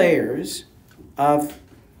of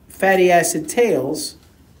fatty acid tails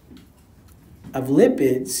of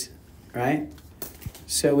lipids, right?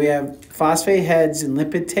 So we have phosphate heads and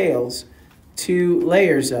lipid tails, two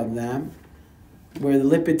layers of them, where the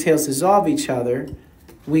lipid tails dissolve each other.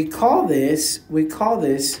 We call this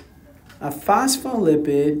a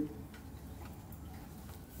phospholipid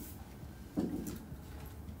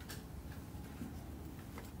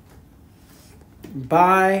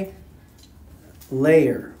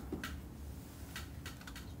bilayer.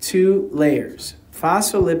 Two layers.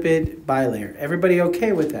 Phospholipid bilayer. Everybody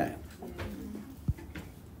okay with that?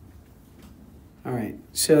 All right.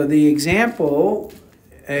 So the example,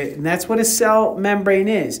 and that's what a cell membrane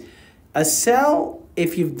is. A cell,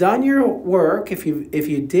 if you've done your work, if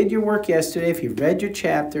you did your work yesterday, if you read your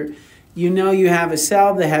chapter, you know you have a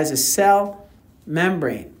cell that has a cell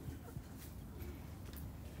membrane.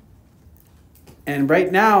 And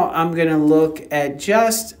right now, I'm going to look at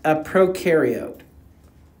just a prokaryote.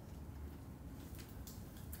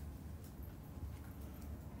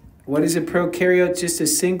 What is a prokaryote? Just a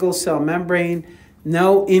single cell membrane,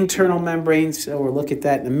 no internal membranes, so we'll look at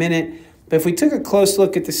that in a minute. But if we took a close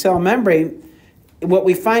look at the cell membrane, what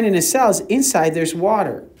we find in a cell is inside there's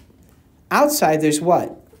water. Outside there's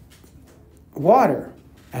what? Water.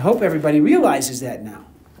 I hope everybody realizes that now.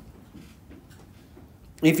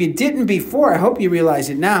 If you didn't before, I hope you realize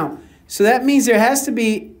it now. So that means there has to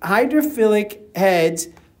be hydrophilic heads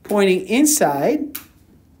pointing inside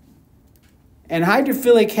and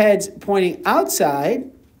hydrophilic heads pointing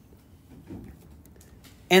outside.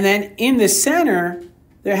 And then in the center,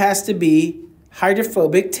 there has to be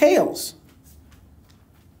hydrophobic tails.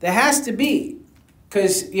 There has to be,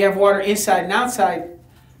 because you have water inside and outside.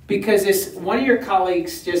 Because as one of your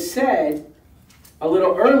colleagues just said a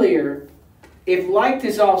little earlier, if like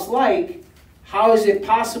dissolves like, how is it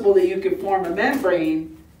possible that you could form a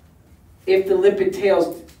membrane if the lipid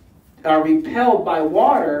tails are repelled by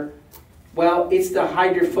water? Well, it's the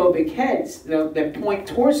hydrophobic heads that point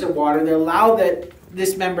towards the water that allow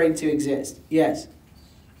this membrane to exist. Yes?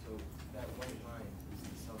 So that white line is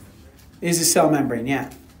the cell membrane? Is the cell membrane, yeah.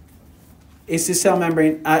 It's the cell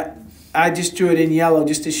membrane. I just drew it in yellow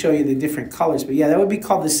just to show you the different colors. But yeah, that would be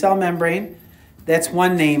called the cell membrane. That's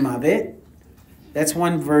one name of it. That's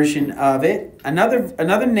one version of it.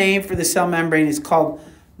 Another name for the cell membrane is called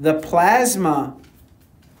the plasma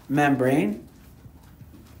membrane.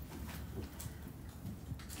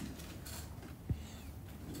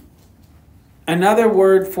 Another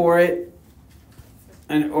word for it,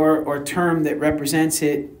 or term that represents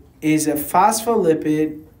it, is a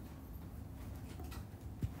phospholipid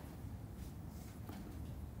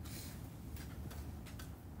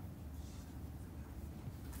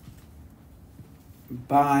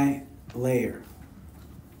bilayer.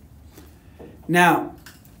 Now,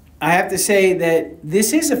 I have to say that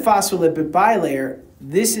this is a phospholipid bilayer.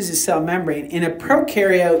 This is a cell membrane. In a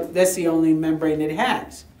prokaryote, that's the only membrane it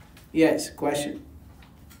has. Yes, question?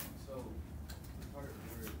 So, the part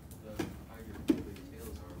where the hydrophobic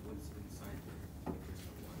tails are, what's inside there? Like there's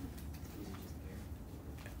no water? Is it just air?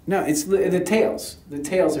 No, it's the tails. The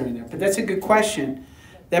tails are in there. But that's a good question.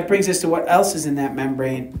 That brings us to what else is in that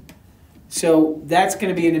membrane. So that's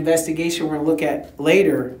going to be an investigation we're going to look at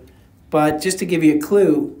later. But just to give you a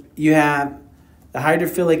clue, you have the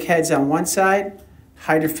hydrophilic heads on one side,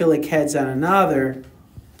 hydrophilic heads on another.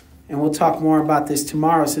 And we'll talk more about this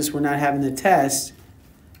tomorrow since we're not having the test.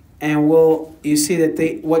 And you see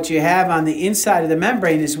that what you have on the inside of the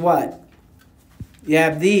membrane is what? You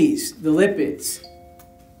have these, the lipids.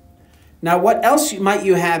 Now, what else might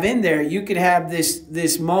you have in there? You could have this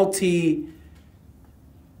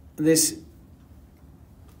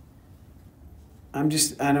I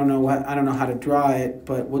don't know how to draw it,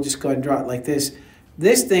 but we'll just go ahead and draw it like this.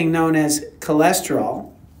 This thing known as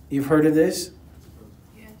cholesterol. You've heard of this?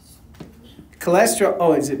 Yes. Cholesterol,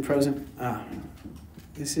 oh, is it frozen?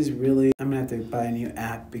 This is really, I'm gonna have to buy a new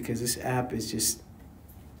app because this app is just,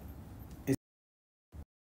 it's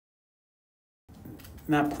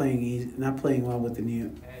not playing well with the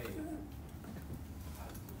new.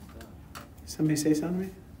 Somebody say something to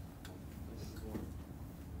me?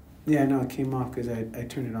 Yeah, no, it came off because I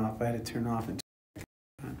turned it off. I had to turn it off and turn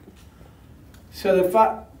it on. So the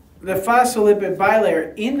phospholipid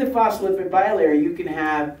bilayer, in the phospholipid bilayer you can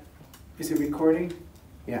have, is it recording?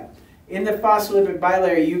 Yeah. In the phospholipid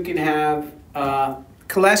bilayer you can have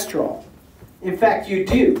cholesterol. In fact, you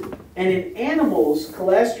do. And in animals,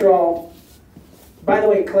 cholesterol, by the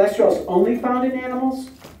way, cholesterol is only found in animals.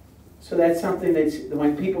 So that's something that's,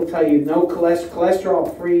 when people tell you no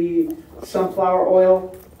cholesterol-free sunflower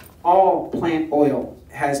oil, all plant oil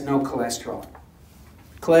has no cholesterol.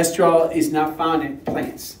 Cholesterol is not found in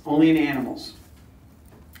plants, only in animals.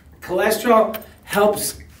 Cholesterol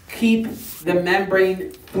helps keep the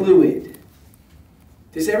membrane fluid.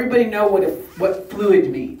 Does everybody know what fluid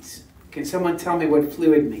means? Can someone tell me what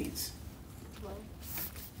fluid means? Flow.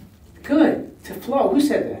 Good. To flow. Who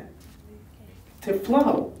said that? To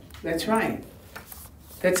flow. That's right.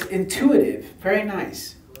 That's intuitive. Very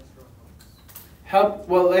nice.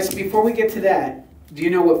 Well, before we get to that, do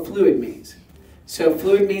you know what fluid means? So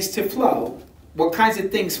fluid means to flow. What kinds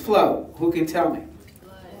of things flow? Who can tell me?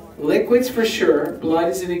 Blood. Liquids for sure. Blood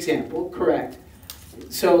is an example. Correct.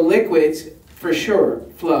 So liquids for sure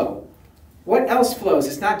flow. What else flows?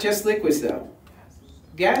 It's not just liquids though.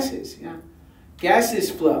 Gases, yeah.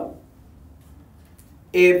 Gases flow.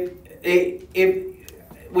 If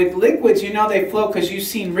with liquids, you know they flow because you've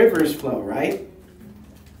seen rivers flow, right?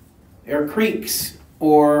 Or creeks,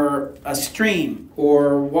 or a stream,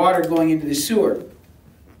 or water going into the sewer.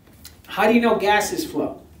 How do you know gases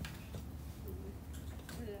flow?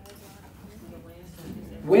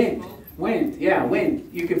 Wind, yeah, wind.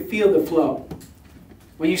 You can feel the flow.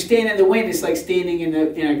 When you stand in the wind, it's like standing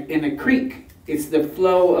in a creek. It's the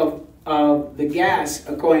flow of the gas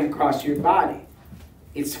going across your body.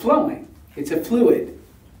 It's flowing. It's a fluid.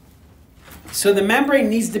 So the membrane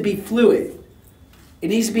needs to be fluid. It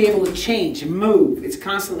needs to be able to change and move. It's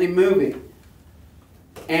constantly moving.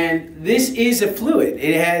 And this is a fluid.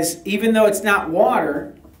 It has, even though it's not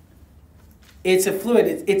water, it's a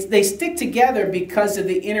fluid. They stick together because of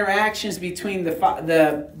the interactions between the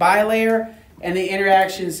bilayer and the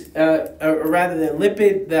interactions, or rather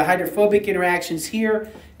the hydrophobic interactions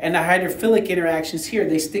here and the hydrophilic interactions here.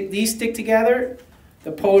 These stick together.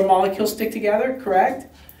 The polar molecules stick together, correct?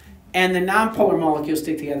 And the nonpolar molecules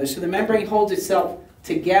stick together. So the membrane holds itself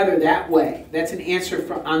together that way. That's an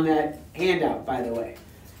answer on that handout, by the way.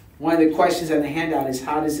 One of the questions on the handout is,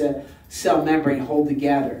 how does a cell membrane hold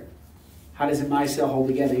together? How does a micelle hold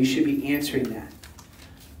together? You should be answering that.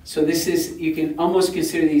 So you can almost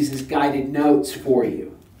consider these as guided notes for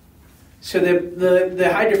you. So the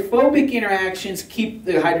hydrophobic interactions keep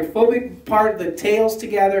the hydrophobic part of the tails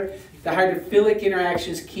together. The hydrophilic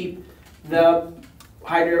interactions keep the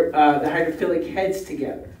hydrophilic heads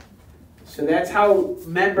together. So that's how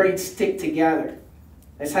membranes stick together.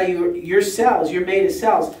 That's how your cells, you're made of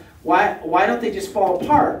cells. Why don't they just fall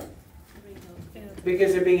apart?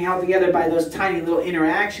 Because they're being held together by those tiny little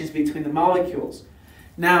interactions between the molecules.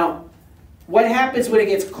 Now, what happens when it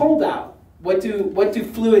gets cold out? What do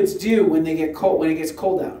fluids do when they get cold? When it gets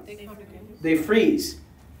cold out, they freeze.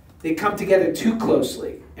 They come together too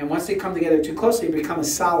closely, and once they come together too closely, they become a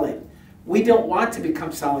solid. We don't want to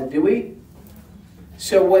become solid, do we?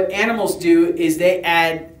 So what animals do is they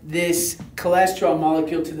add this cholesterol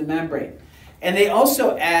molecule to the membrane, and they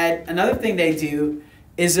also add, another thing they do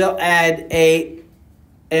is they'll add an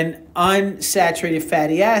unsaturated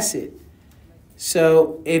fatty acid.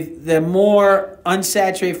 So if the more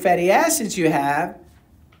unsaturated fatty acids you have,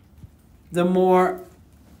 the more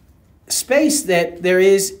space that there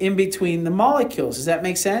is in between the molecules. Does that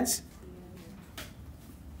make sense?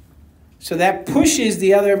 So that pushes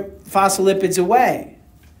the other phospholipids away.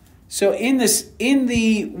 So in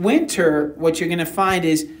the winter, what you're going to find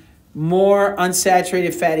is more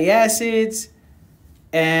unsaturated fatty acids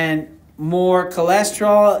and more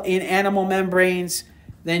cholesterol in animal membranes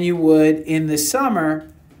than you would in the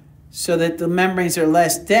summer, so that the membranes are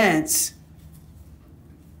less dense.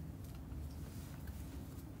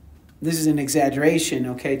 This is an exaggeration,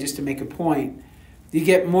 okay, just to make a point. You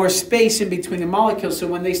get more space in between the molecules, so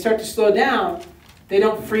when they start to slow down, they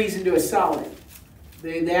don't freeze into a solid.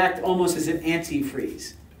 They act almost as an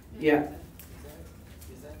antifreeze. Yeah.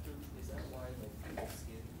 Is that why the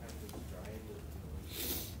skin kind of dry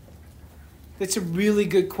with? That's a really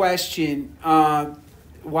good question.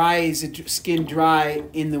 Why is the skin dry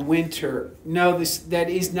in the winter? No, that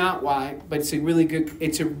is not why, but it's a really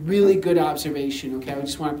good observation. Okay, I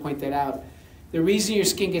just want to point that out. The reason your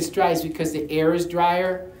skin gets dry is because the air is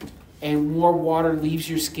drier and more water leaves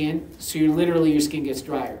your skin. So your skin gets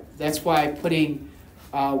drier. That's why putting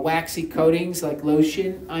waxy coatings like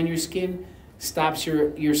lotion on your skin stops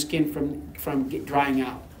your skin from drying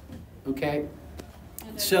out. Okay?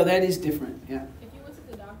 So that is different, yeah. If you went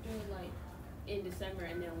to the doctor like in December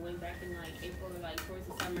and then went back in like April or like towards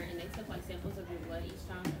the summer and they took like samples of your blood each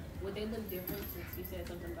time, would they look different since you said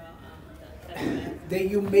something about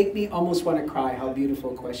You make me almost want to cry how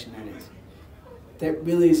beautiful a question that is. That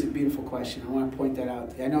really is a beautiful question. I want to point that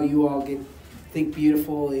out. I know you all think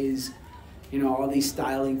beautiful is, all these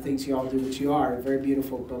styling things you all do, which you are, very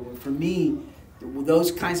beautiful. But for me,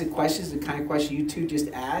 those kinds of questions, the kind of question you two just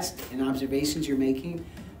asked and observations you're making,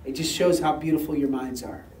 it just shows how beautiful your minds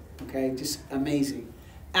are. Okay, just amazing.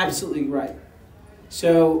 Absolutely right.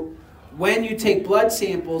 So when you take blood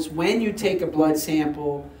samples,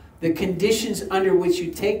 the conditions under which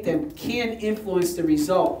you take them can influence the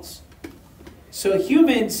results. So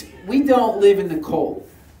humans, we don't live in the cold.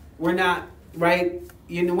 We're not, right?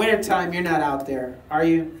 In the wintertime, you're not out there, are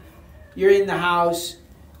you? You're in the house.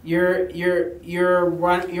 You're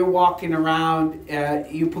walking around.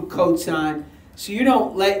 You put coats on, so you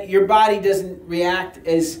don't your body doesn't react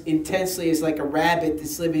as intensely as like a rabbit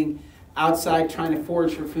that's living outside trying to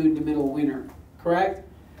forage for food in the middle of winter. Correct?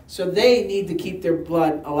 So they need to keep their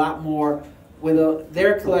blood a lot more.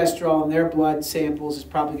 Their cholesterol and their blood samples is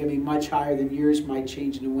probably going to be much higher than yours might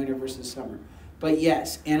change in the winter versus summer. But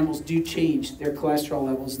yes, animals do change their cholesterol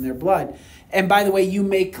levels in their blood. And by the way, you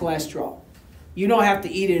make cholesterol. You don't have to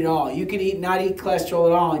eat it at all. You can not eat cholesterol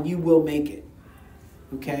at all, and you will make it.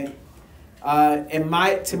 Okay?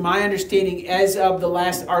 To my understanding, as of the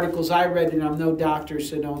last articles I read, and I'm no doctor,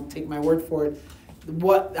 so don't take my word for it,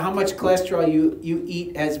 how much cholesterol you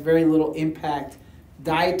eat has very little impact.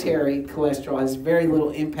 Dietary cholesterol has very little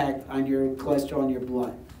impact on your cholesterol in your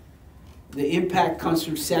blood. The impact comes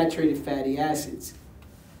from saturated fatty acids.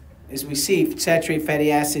 As we see, saturated fatty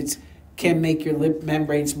acids can make your lip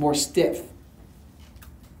membranes more stiff.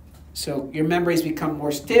 So your membranes become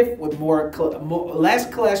more stiff with less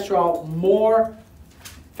cholesterol, more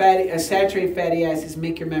saturated fatty acids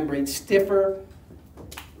make your membranes stiffer.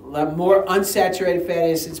 More unsaturated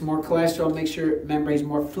fatty acids, more cholesterol makes your membranes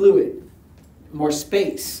more fluid, more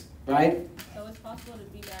space, right? So it's possible to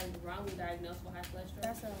be wrongly diagnosed with high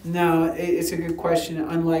cholesterol? No, it's a good question.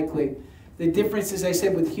 Unlikely. The difference, as I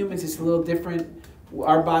said, with humans, it's a little different.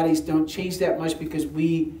 Our bodies don't change that much because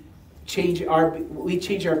we change our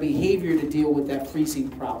behavior to deal with that freezing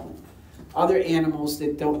problem. Other animals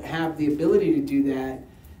that don't have the ability to do that,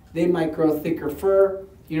 they might grow thicker fur.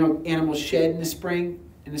 Animals shed in the spring.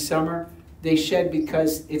 In the summer, they shed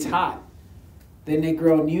because it's hot. Then they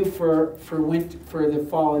grow new fur for the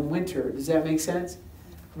fall and winter. Does that make sense?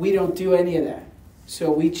 We don't do any of that.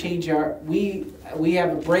 So we change we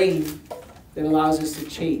have a brain that allows us to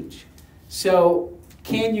change. So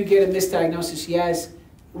can you get a misdiagnosis? Yes.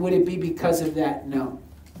 Would it be because of that? No.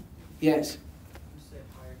 Yes. You said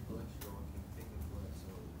higher cholesterol can thicken blood,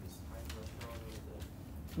 so is high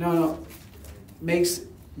cholesterol No.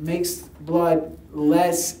 Makes blood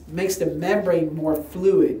less, makes the membrane more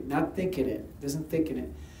fluid, not thicken it, doesn't thicken it.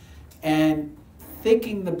 And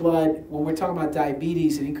thickening the blood, when we're talking about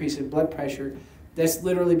diabetes and increase in blood pressure, that's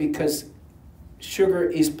literally because sugar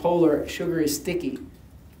is polar, sugar is sticky,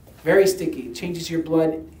 very sticky. It changes your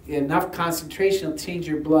blood, enough concentration will change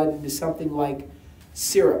your blood into something like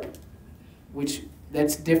syrup,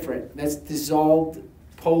 that's different. That's dissolved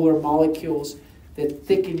polar molecules that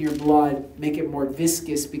thicken your blood, make it more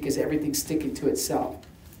viscous because everything's sticking to itself.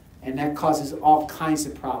 And that causes all kinds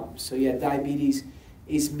of problems. So yeah, diabetes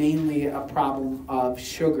is mainly a problem of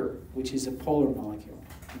sugar, which is a polar molecule.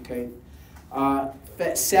 Okay,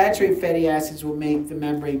 saturated fatty acids will make the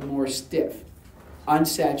membrane more stiff,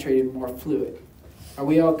 unsaturated more fluid. Are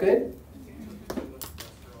we all good?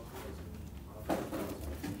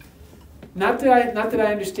 Not that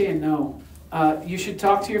I understand. No. You should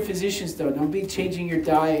talk to your physicians, though. Don't be changing your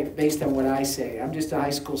diet based on what I say. I'm just a high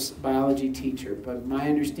school biology teacher, but my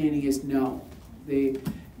understanding is no.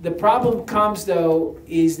 The problem comes, though,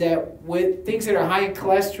 is that with things that are high in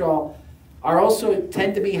cholesterol are also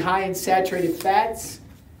tend to be high in saturated fats,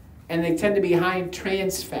 and they tend to be high in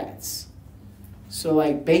trans fats. So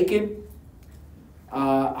like bacon,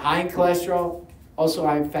 high in cholesterol, also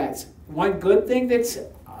high in fats. One good thing that's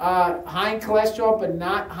high in cholesterol but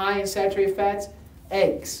not high in saturated fats,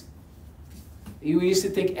 eggs. You used to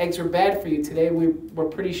think eggs were bad for you. Today we're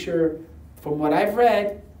pretty sure, from what I've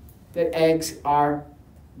read, that eggs are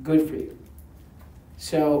good for you.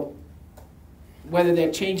 So whether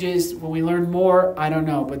that changes when we learn more, I don't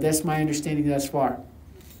know, but that's my understanding thus far.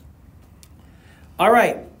 All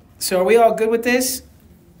right, so are we all good with this?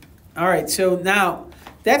 All right, so now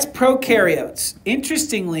That's prokaryotes.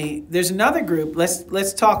 Interestingly, there's another group.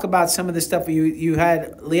 Let's talk about some of the stuff you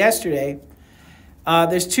had yesterday.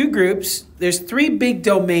 There's two groups. There's three big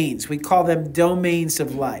domains. We call them domains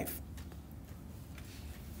of life.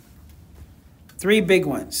 Three big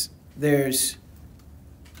ones. There's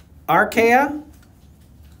archaea.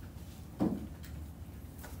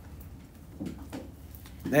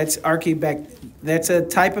 That's that's a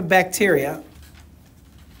type of bacteria.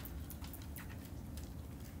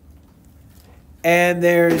 And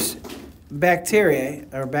there's bacteria.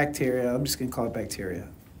 I'm just going to call it bacteria.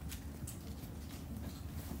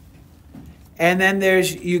 And then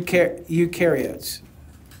there's eukaryotes.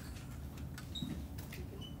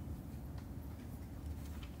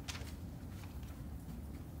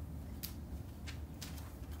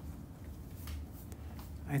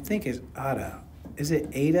 I think it's Ada. Is it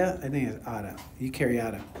Ada? I think it's Ada.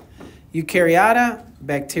 Eukaryota. Eukaryota,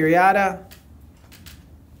 bacteriota,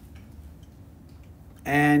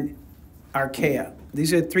 and archaea.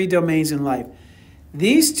 These are three domains in life.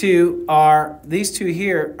 These two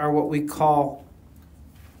here are what we call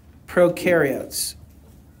prokaryotes.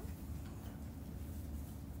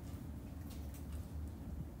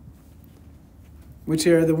 Which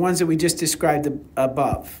are the ones that we just described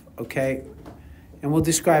above, okay? And we'll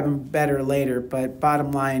describe them better later, but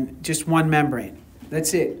bottom line, just one membrane.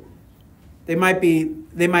 That's it. They might be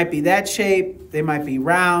that shape, they might be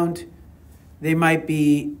round, they might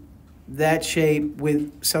be that shape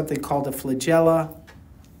with something called a flagella,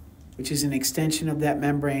 which is an extension of that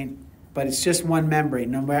membrane, but it's just one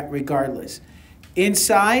membrane, regardless.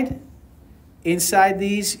 Inside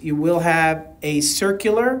these, you will have a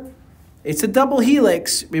circular. It's a double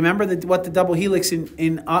helix. Remember what the double helix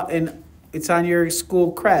it's on your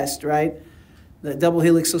school crest, right? The double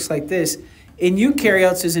helix looks like this. In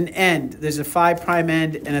eukaryotes, there's an end. There's a 5'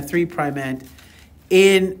 end and a 3' end.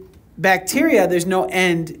 In bacteria, there's no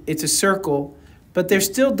end. It's a circle, but there's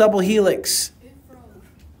still double helix.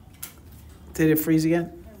 Did it freeze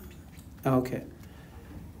again? Oh, okay.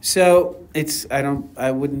 So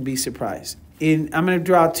I wouldn't be surprised. I'm going to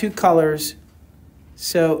draw two colors.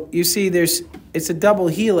 So you see it's a double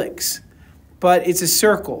helix, but it's a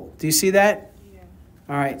circle. Do you see that? Yeah.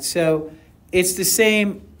 All right. So it's the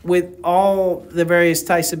same with all the various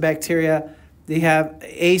types of bacteria. They have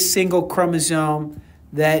a single chromosome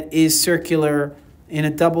that is circular in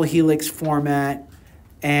a double helix format,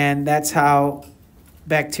 and that's how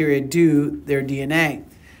bacteria do their DNA.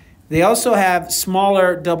 They also have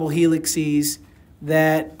smaller double helixes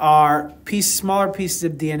that are smaller pieces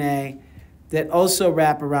of DNA that also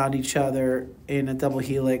wrap around each other in a double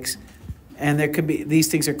helix. And these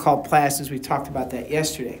things are called plasmids. We talked about that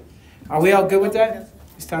yesterday. Are we all good with that?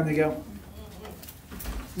 It's time to go.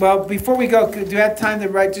 Well, before we go, do you have time to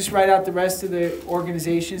write out the rest of the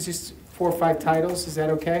organizations, just 4 or 5 titles? Is that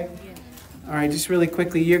okay? Yeah. All right, just really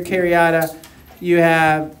quickly. Eukaryota, you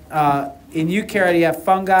have, in eukaryote, you have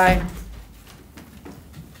fungi.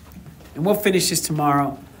 And we'll finish this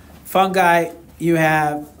tomorrow. Fungi, you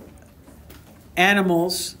have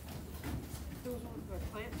animals.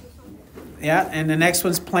 Yeah, and the next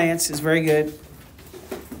one's plants. Is very good.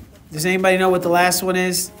 Does anybody know what the last one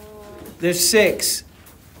is? There's 6.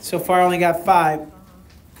 So far, I only got 5.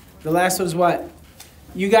 The last one's what?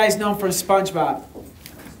 You guys know from SpongeBob.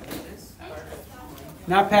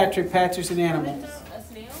 Not Patrick. Patrick's an animal. A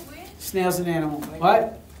snail? Snail's an animal.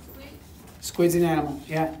 What? Squid's an animal.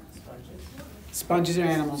 Yeah. Sponges are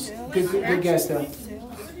animals. Good guess, though.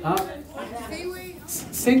 Huh?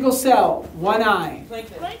 Single cell, one eye.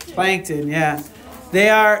 Plankton, yeah. They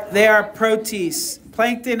are protists.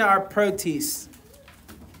 Plankton are protists.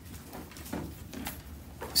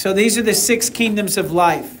 So these are the 6 kingdoms of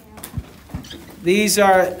life. These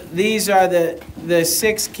are the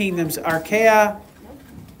 6 kingdoms. Archaea.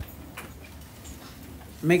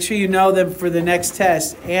 Make sure you know them for the next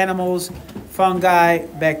test. Animals, fungi,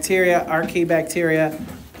 bacteria, archaebacteria,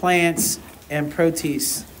 plants, and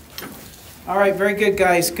protists. All right, very good,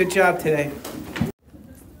 guys. Good job today.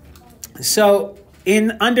 So,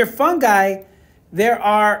 under fungi, there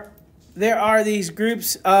are these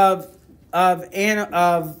groups of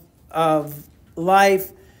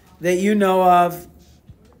life that you know of,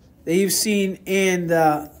 that you've seen in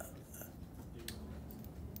the.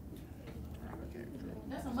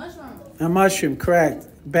 That's a mushroom. A mushroom, correct?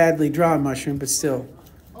 Badly drawn mushroom, but still.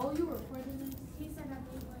 Oh, you recorded this? He said that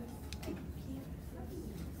they were.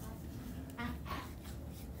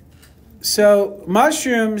 So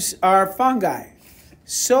mushrooms are fungi.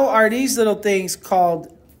 So are these little things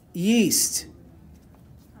called yeast.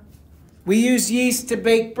 We use yeast to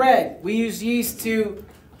bake bread. We use yeast to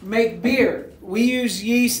make beer. We use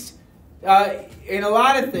yeast in a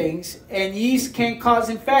lot of things, and yeast can cause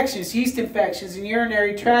infections, yeast infections and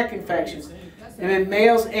urinary tract infections, and in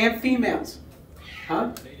males and females.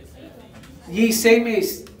 Huh? Yeast, same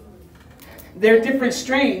yeast. They're different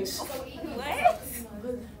strains.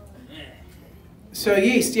 So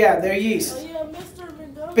yeast, yeah, they're yeast.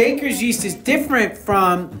 Baker's yeast is different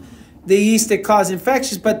from the yeast that cause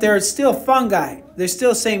infections, but they're still fungi. They're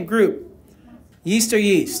still same group. Yeast are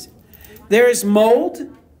yeast. There is mold.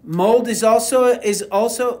 Mold is also,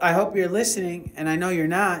 I hope you're listening, and I know you're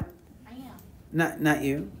not. I am. Not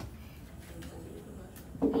you.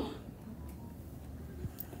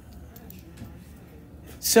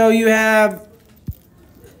 So you have,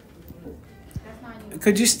 That's not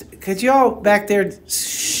you. could you all back there,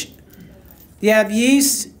 shh. You have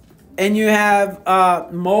yeast and you have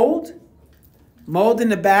mold. Mold in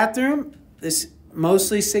the bathroom, this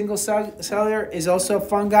mostly single cellular, is also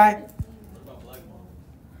fungi.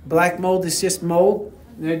 Black mold is just mold.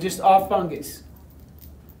 They're just all fungus.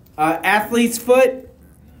 Athlete's foot.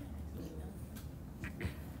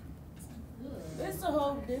 It's a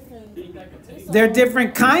whole different. They're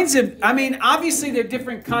different kinds of, obviously they're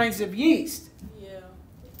different kinds of yeast.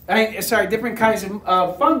 Yeah. Different kinds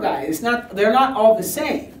of fungi. They're not all the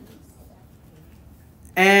same.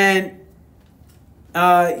 And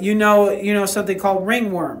you know something called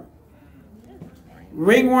ringworm.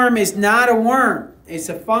 Ringworm is not a worm. It's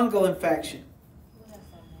a fungal infection.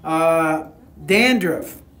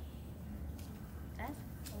 Dandruff.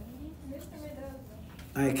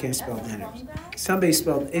 I can't spell dandruff. Somebody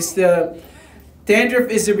spelled it. Dandruff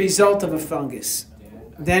is the result of a fungus.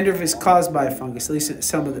 Dandruff is caused by a fungus, at least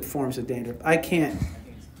some of the forms of dandruff. I can't.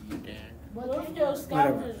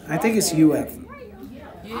 Whatever. I think it's UF.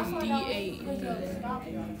 Yes, What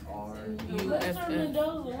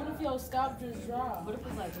if your scalp just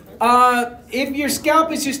dry? If your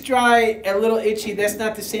scalp is just dry, a little itchy, that's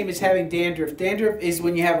not the same as having dandruff. Dandruff is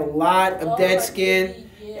when you have a lot of dead skin,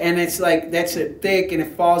 and it's like that's thick and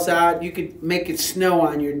it falls out. You could make it snow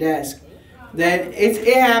on your desk. Then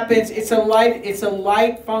it happens. It's a light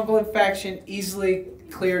fungal infection, easily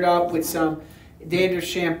cleared up with some dandruff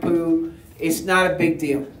shampoo. It's not a big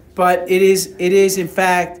deal, but it is in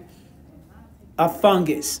fact a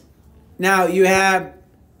fungus. Now you have,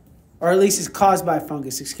 or at least it's caused by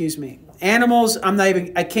fungus. Excuse me. Animals.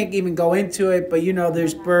 I can't even go into it, but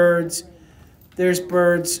there's birds. There's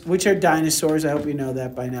birds, which are dinosaurs. I hope you know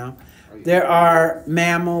that by now. There are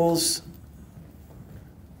mammals.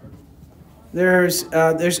 There's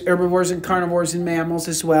herbivores and carnivores and mammals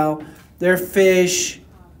as well. There are fish.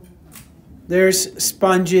 There's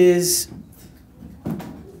sponges.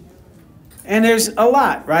 And there's a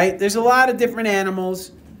lot, right? There's a lot of different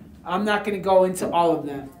animals. I'm not going to go into all of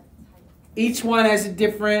them. Each one has a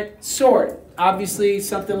different sort. Obviously,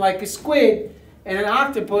 something like a squid and an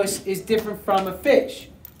octopus is different from a fish.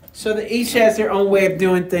 So each has their own way of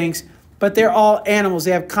doing things, but they're all animals.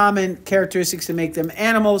 They have common characteristics that make them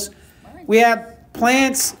animals. We have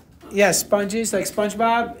plants, sponges, like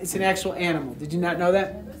SpongeBob. It's an actual animal. Did you not know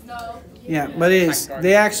that? No. Yeah, but it is.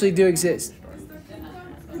 They actually do exist.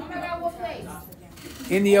 Oh my God, what place?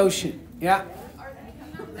 In the ocean, yeah.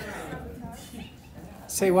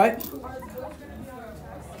 Say what?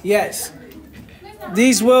 Yes.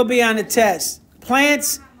 These will be on the test.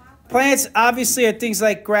 Plants obviously are things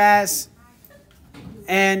like grass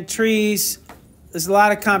and trees. There's a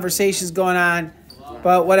lot of conversations going on,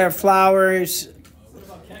 but whatever, flowers,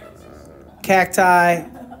 cacti,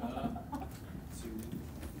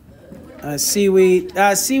 seaweed.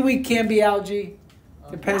 Seaweed can be algae.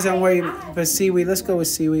 Depends on where you, but seaweed, let's go with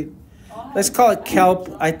seaweed. Let's call it kelp.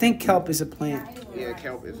 I think kelp is a plant. Yeah,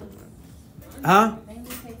 kelp is a plant. Huh?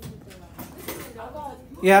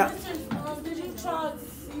 Yeah. Did you try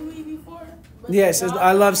seaweed before? Yes,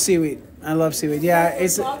 I love seaweed. I love seaweed. Yeah,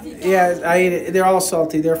 I eat it. They're all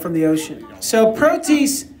salty. They're from the ocean. So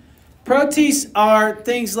proteins are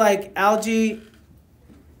things like algae.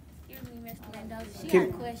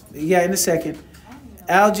 Yeah, in a second.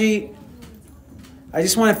 Algae. I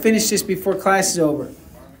just want to finish this before class is over.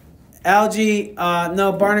 Algae.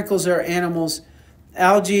 No, barnacles are animals.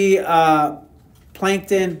 Algae.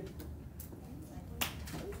 Plankton.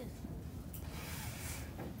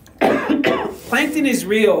 Plankton is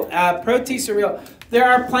real. Proteins are real. There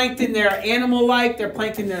are plankton that are animal-like. There are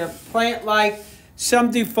plankton that are plant-like. Some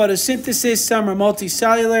do photosynthesis. Some are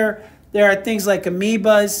multicellular. There are things like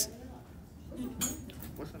amoebas.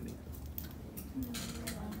 What's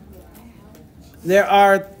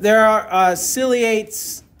amoeba? There are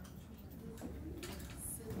ciliates.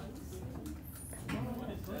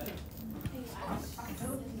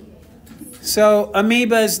 So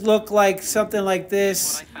amoebas look like something like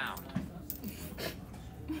this,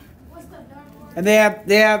 and they have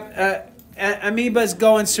amoebas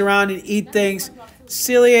go and surround and eat things.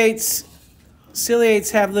 Ciliates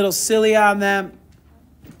have little cilia on them.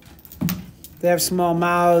 They have small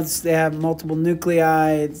mouths. They have multiple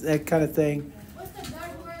nuclei, that kind of thing.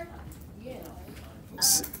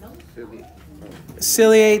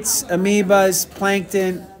 Ciliates, amoebas,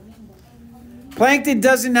 plankton. Plankton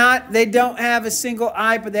they don't have a single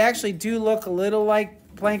eye, but they actually do look a little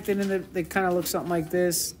like plankton, and they kind of look something like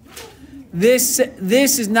this. This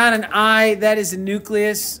is not an eye, that is a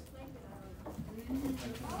nucleus.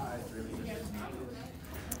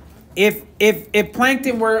 If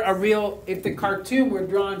plankton were if the cartoon were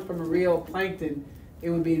drawn from a real plankton, it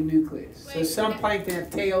would be a nucleus. So some plankton have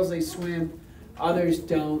tails, they swim, others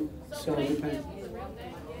don't. So it depends.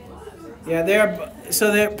 Yeah,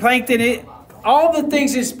 they're plankton. All the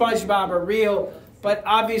things in SpongeBob are real, but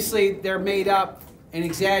obviously they're made up and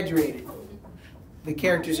exaggerated. The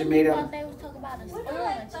characters are made up. They was talking about a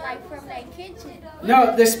sponge, like from that kitchen.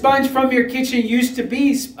 No, the sponge from your kitchen used to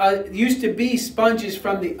be sponges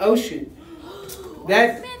from the ocean.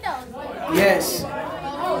 That yes.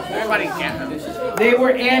 Everybody can. They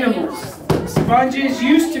were animals. Sponges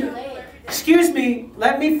used to. Excuse me.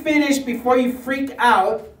 Let me finish before you freak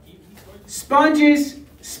out. Sponges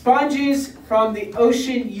from the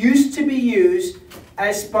ocean used to be used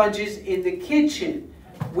as sponges in the kitchen.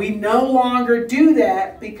 We no longer do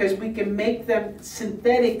that because we can make them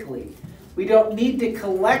synthetically. We don't need to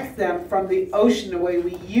collect them from the ocean the way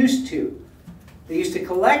we used to. They used to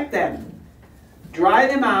collect them, dry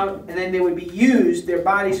them out, and then they would be used, their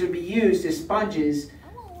bodies would be used as sponges.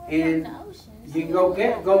 And you can go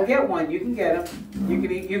get one. You can get them.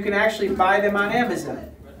 You can actually buy them on Amazon.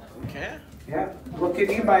 Okay. Yeah. Look, you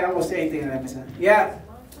can buy almost anything on Amazon. Yeah.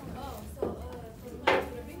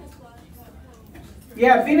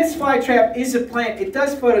 Yeah, Venus flytrap is a plant. It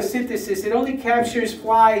does photosynthesis. It only captures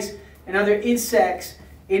flies and other insects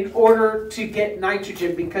in order to get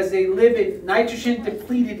nitrogen because they live in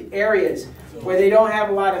nitrogen-depleted areas where they don't have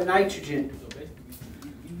a lot of nitrogen.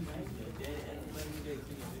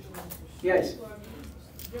 Yes?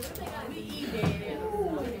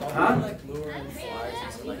 Huh?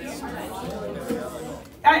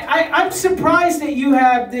 I'm surprised that you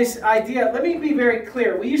have this idea. Let me be very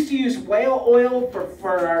clear. We used to use whale oil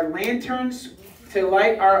for our lanterns to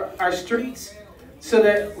light our streets. So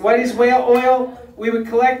that, what is whale oil? We would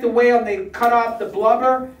collect the whale and they'd cut off the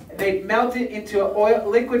blubber, and they'd melt it into a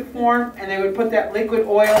liquid form, and they would put that liquid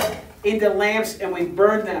oil into lamps and we'd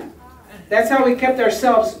burn them. That's how we kept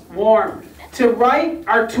ourselves warm. To write,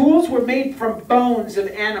 our tools were made from bones of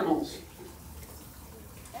animals.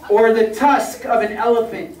 Or the tusk of an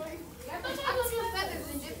elephant.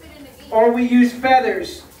 Or we use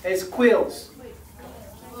feathers as quills.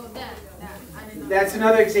 That's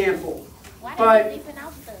another example. But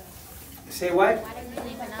say what?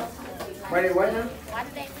 Why did what now? Why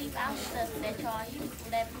did they leave out stuff that y'all used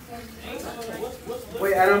to let people use?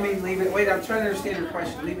 Wait, I don't mean leave it. Wait, I'm trying to understand your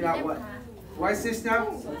question. Leave it out what? Why is this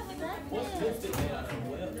now?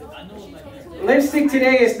 Lipstick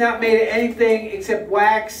today is not made of anything except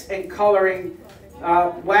wax and coloring.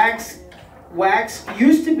 Wax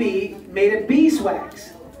used to be made of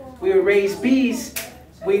beeswax. We would raise bees.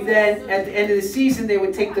 We then, at the end of the season, they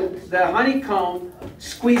would take the honeycomb,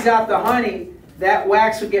 squeeze out the honey. That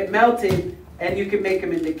wax would get melted, and you could make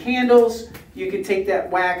them into candles. You could take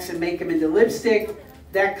that wax and make them into lipstick,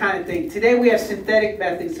 that kind of thing. Today we have synthetic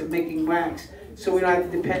methods of making wax, so we don't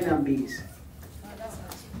have to depend on bees.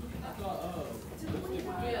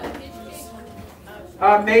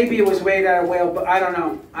 Maybe it was made out of whale, but I don't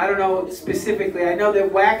know. I don't know specifically. I know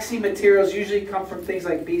that waxy materials usually come from things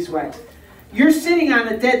like beeswax. You're sitting on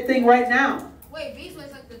a dead thing right now. Wait,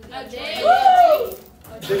 beeswax like the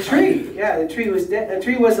The tree, yeah, the tree was dead. The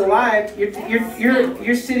tree was alive.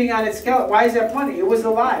 You're sitting on its skeleton. Why is that funny? It was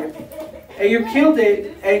alive, and you killed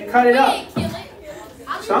it and cut it up.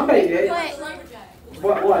 Somebody did.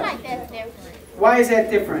 What? Why is that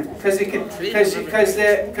different? Because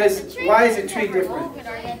why is a tree different?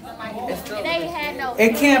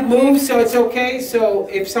 It can't move, so it's okay. So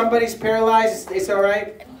if somebody's paralyzed, it's all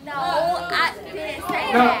right. No, I didn't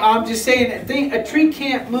say No, that. I'm just saying a tree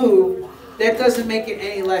can't move. That doesn't make it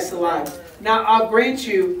any less alive. Now, I'll grant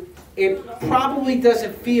you, it probably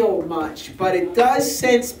doesn't feel much, but it does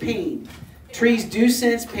sense pain. Trees do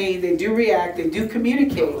sense pain. They do react. They do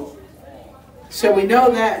communicate. So we know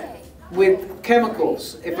that with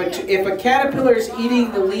chemicals. If a caterpillar is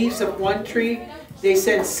eating the leaves of one tree, they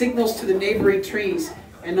send signals to the neighboring trees,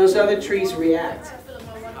 and those other trees react.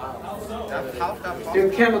 They're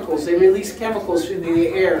chemicals. They release chemicals into the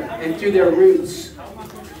air and through their roots.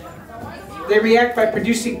 They react by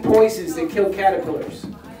producing poisons that kill caterpillars.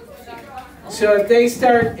 So if they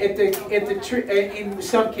start at the tree, in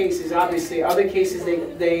some cases, obviously, other cases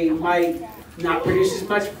they might not produce as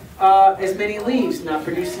much, as many leaves, not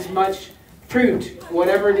produce as much fruit,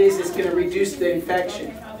 whatever it is that's going to reduce the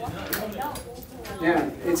infection. Yeah,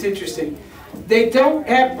 it's interesting. They don't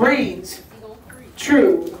have brains,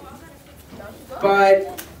 true,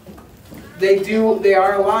 but they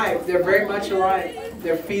are alive. They're very much alive.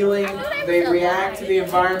 They're feeling, they react to the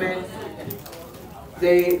environment.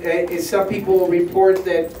 Some people report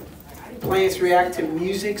that plants react to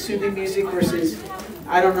music, soothing music, versus,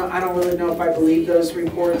 I don't know, I don't really know if I believe those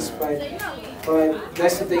reports, but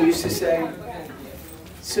that's what they used to say.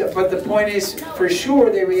 So, but the point is, for sure,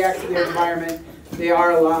 they react to their environment. They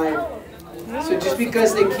are alive. So just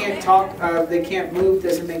because they can't talk, they can't move,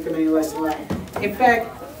 doesn't make them any less alive. In fact,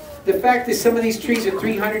 the fact that some of these trees are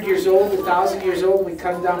 300 years old, 1,000 years old, and we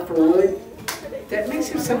cut them down for wood, that makes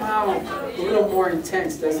it somehow a little more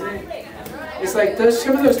intense, doesn't it? It's like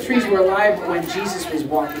some of those trees were alive when Jesus was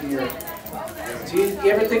walking the earth. Do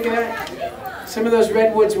you ever think of that? Some of those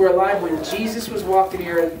redwoods were alive when Jesus was walking the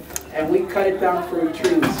earth, and we cut it down for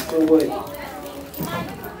trees, for wood.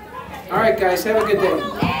 All right, guys, have a good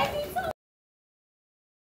day.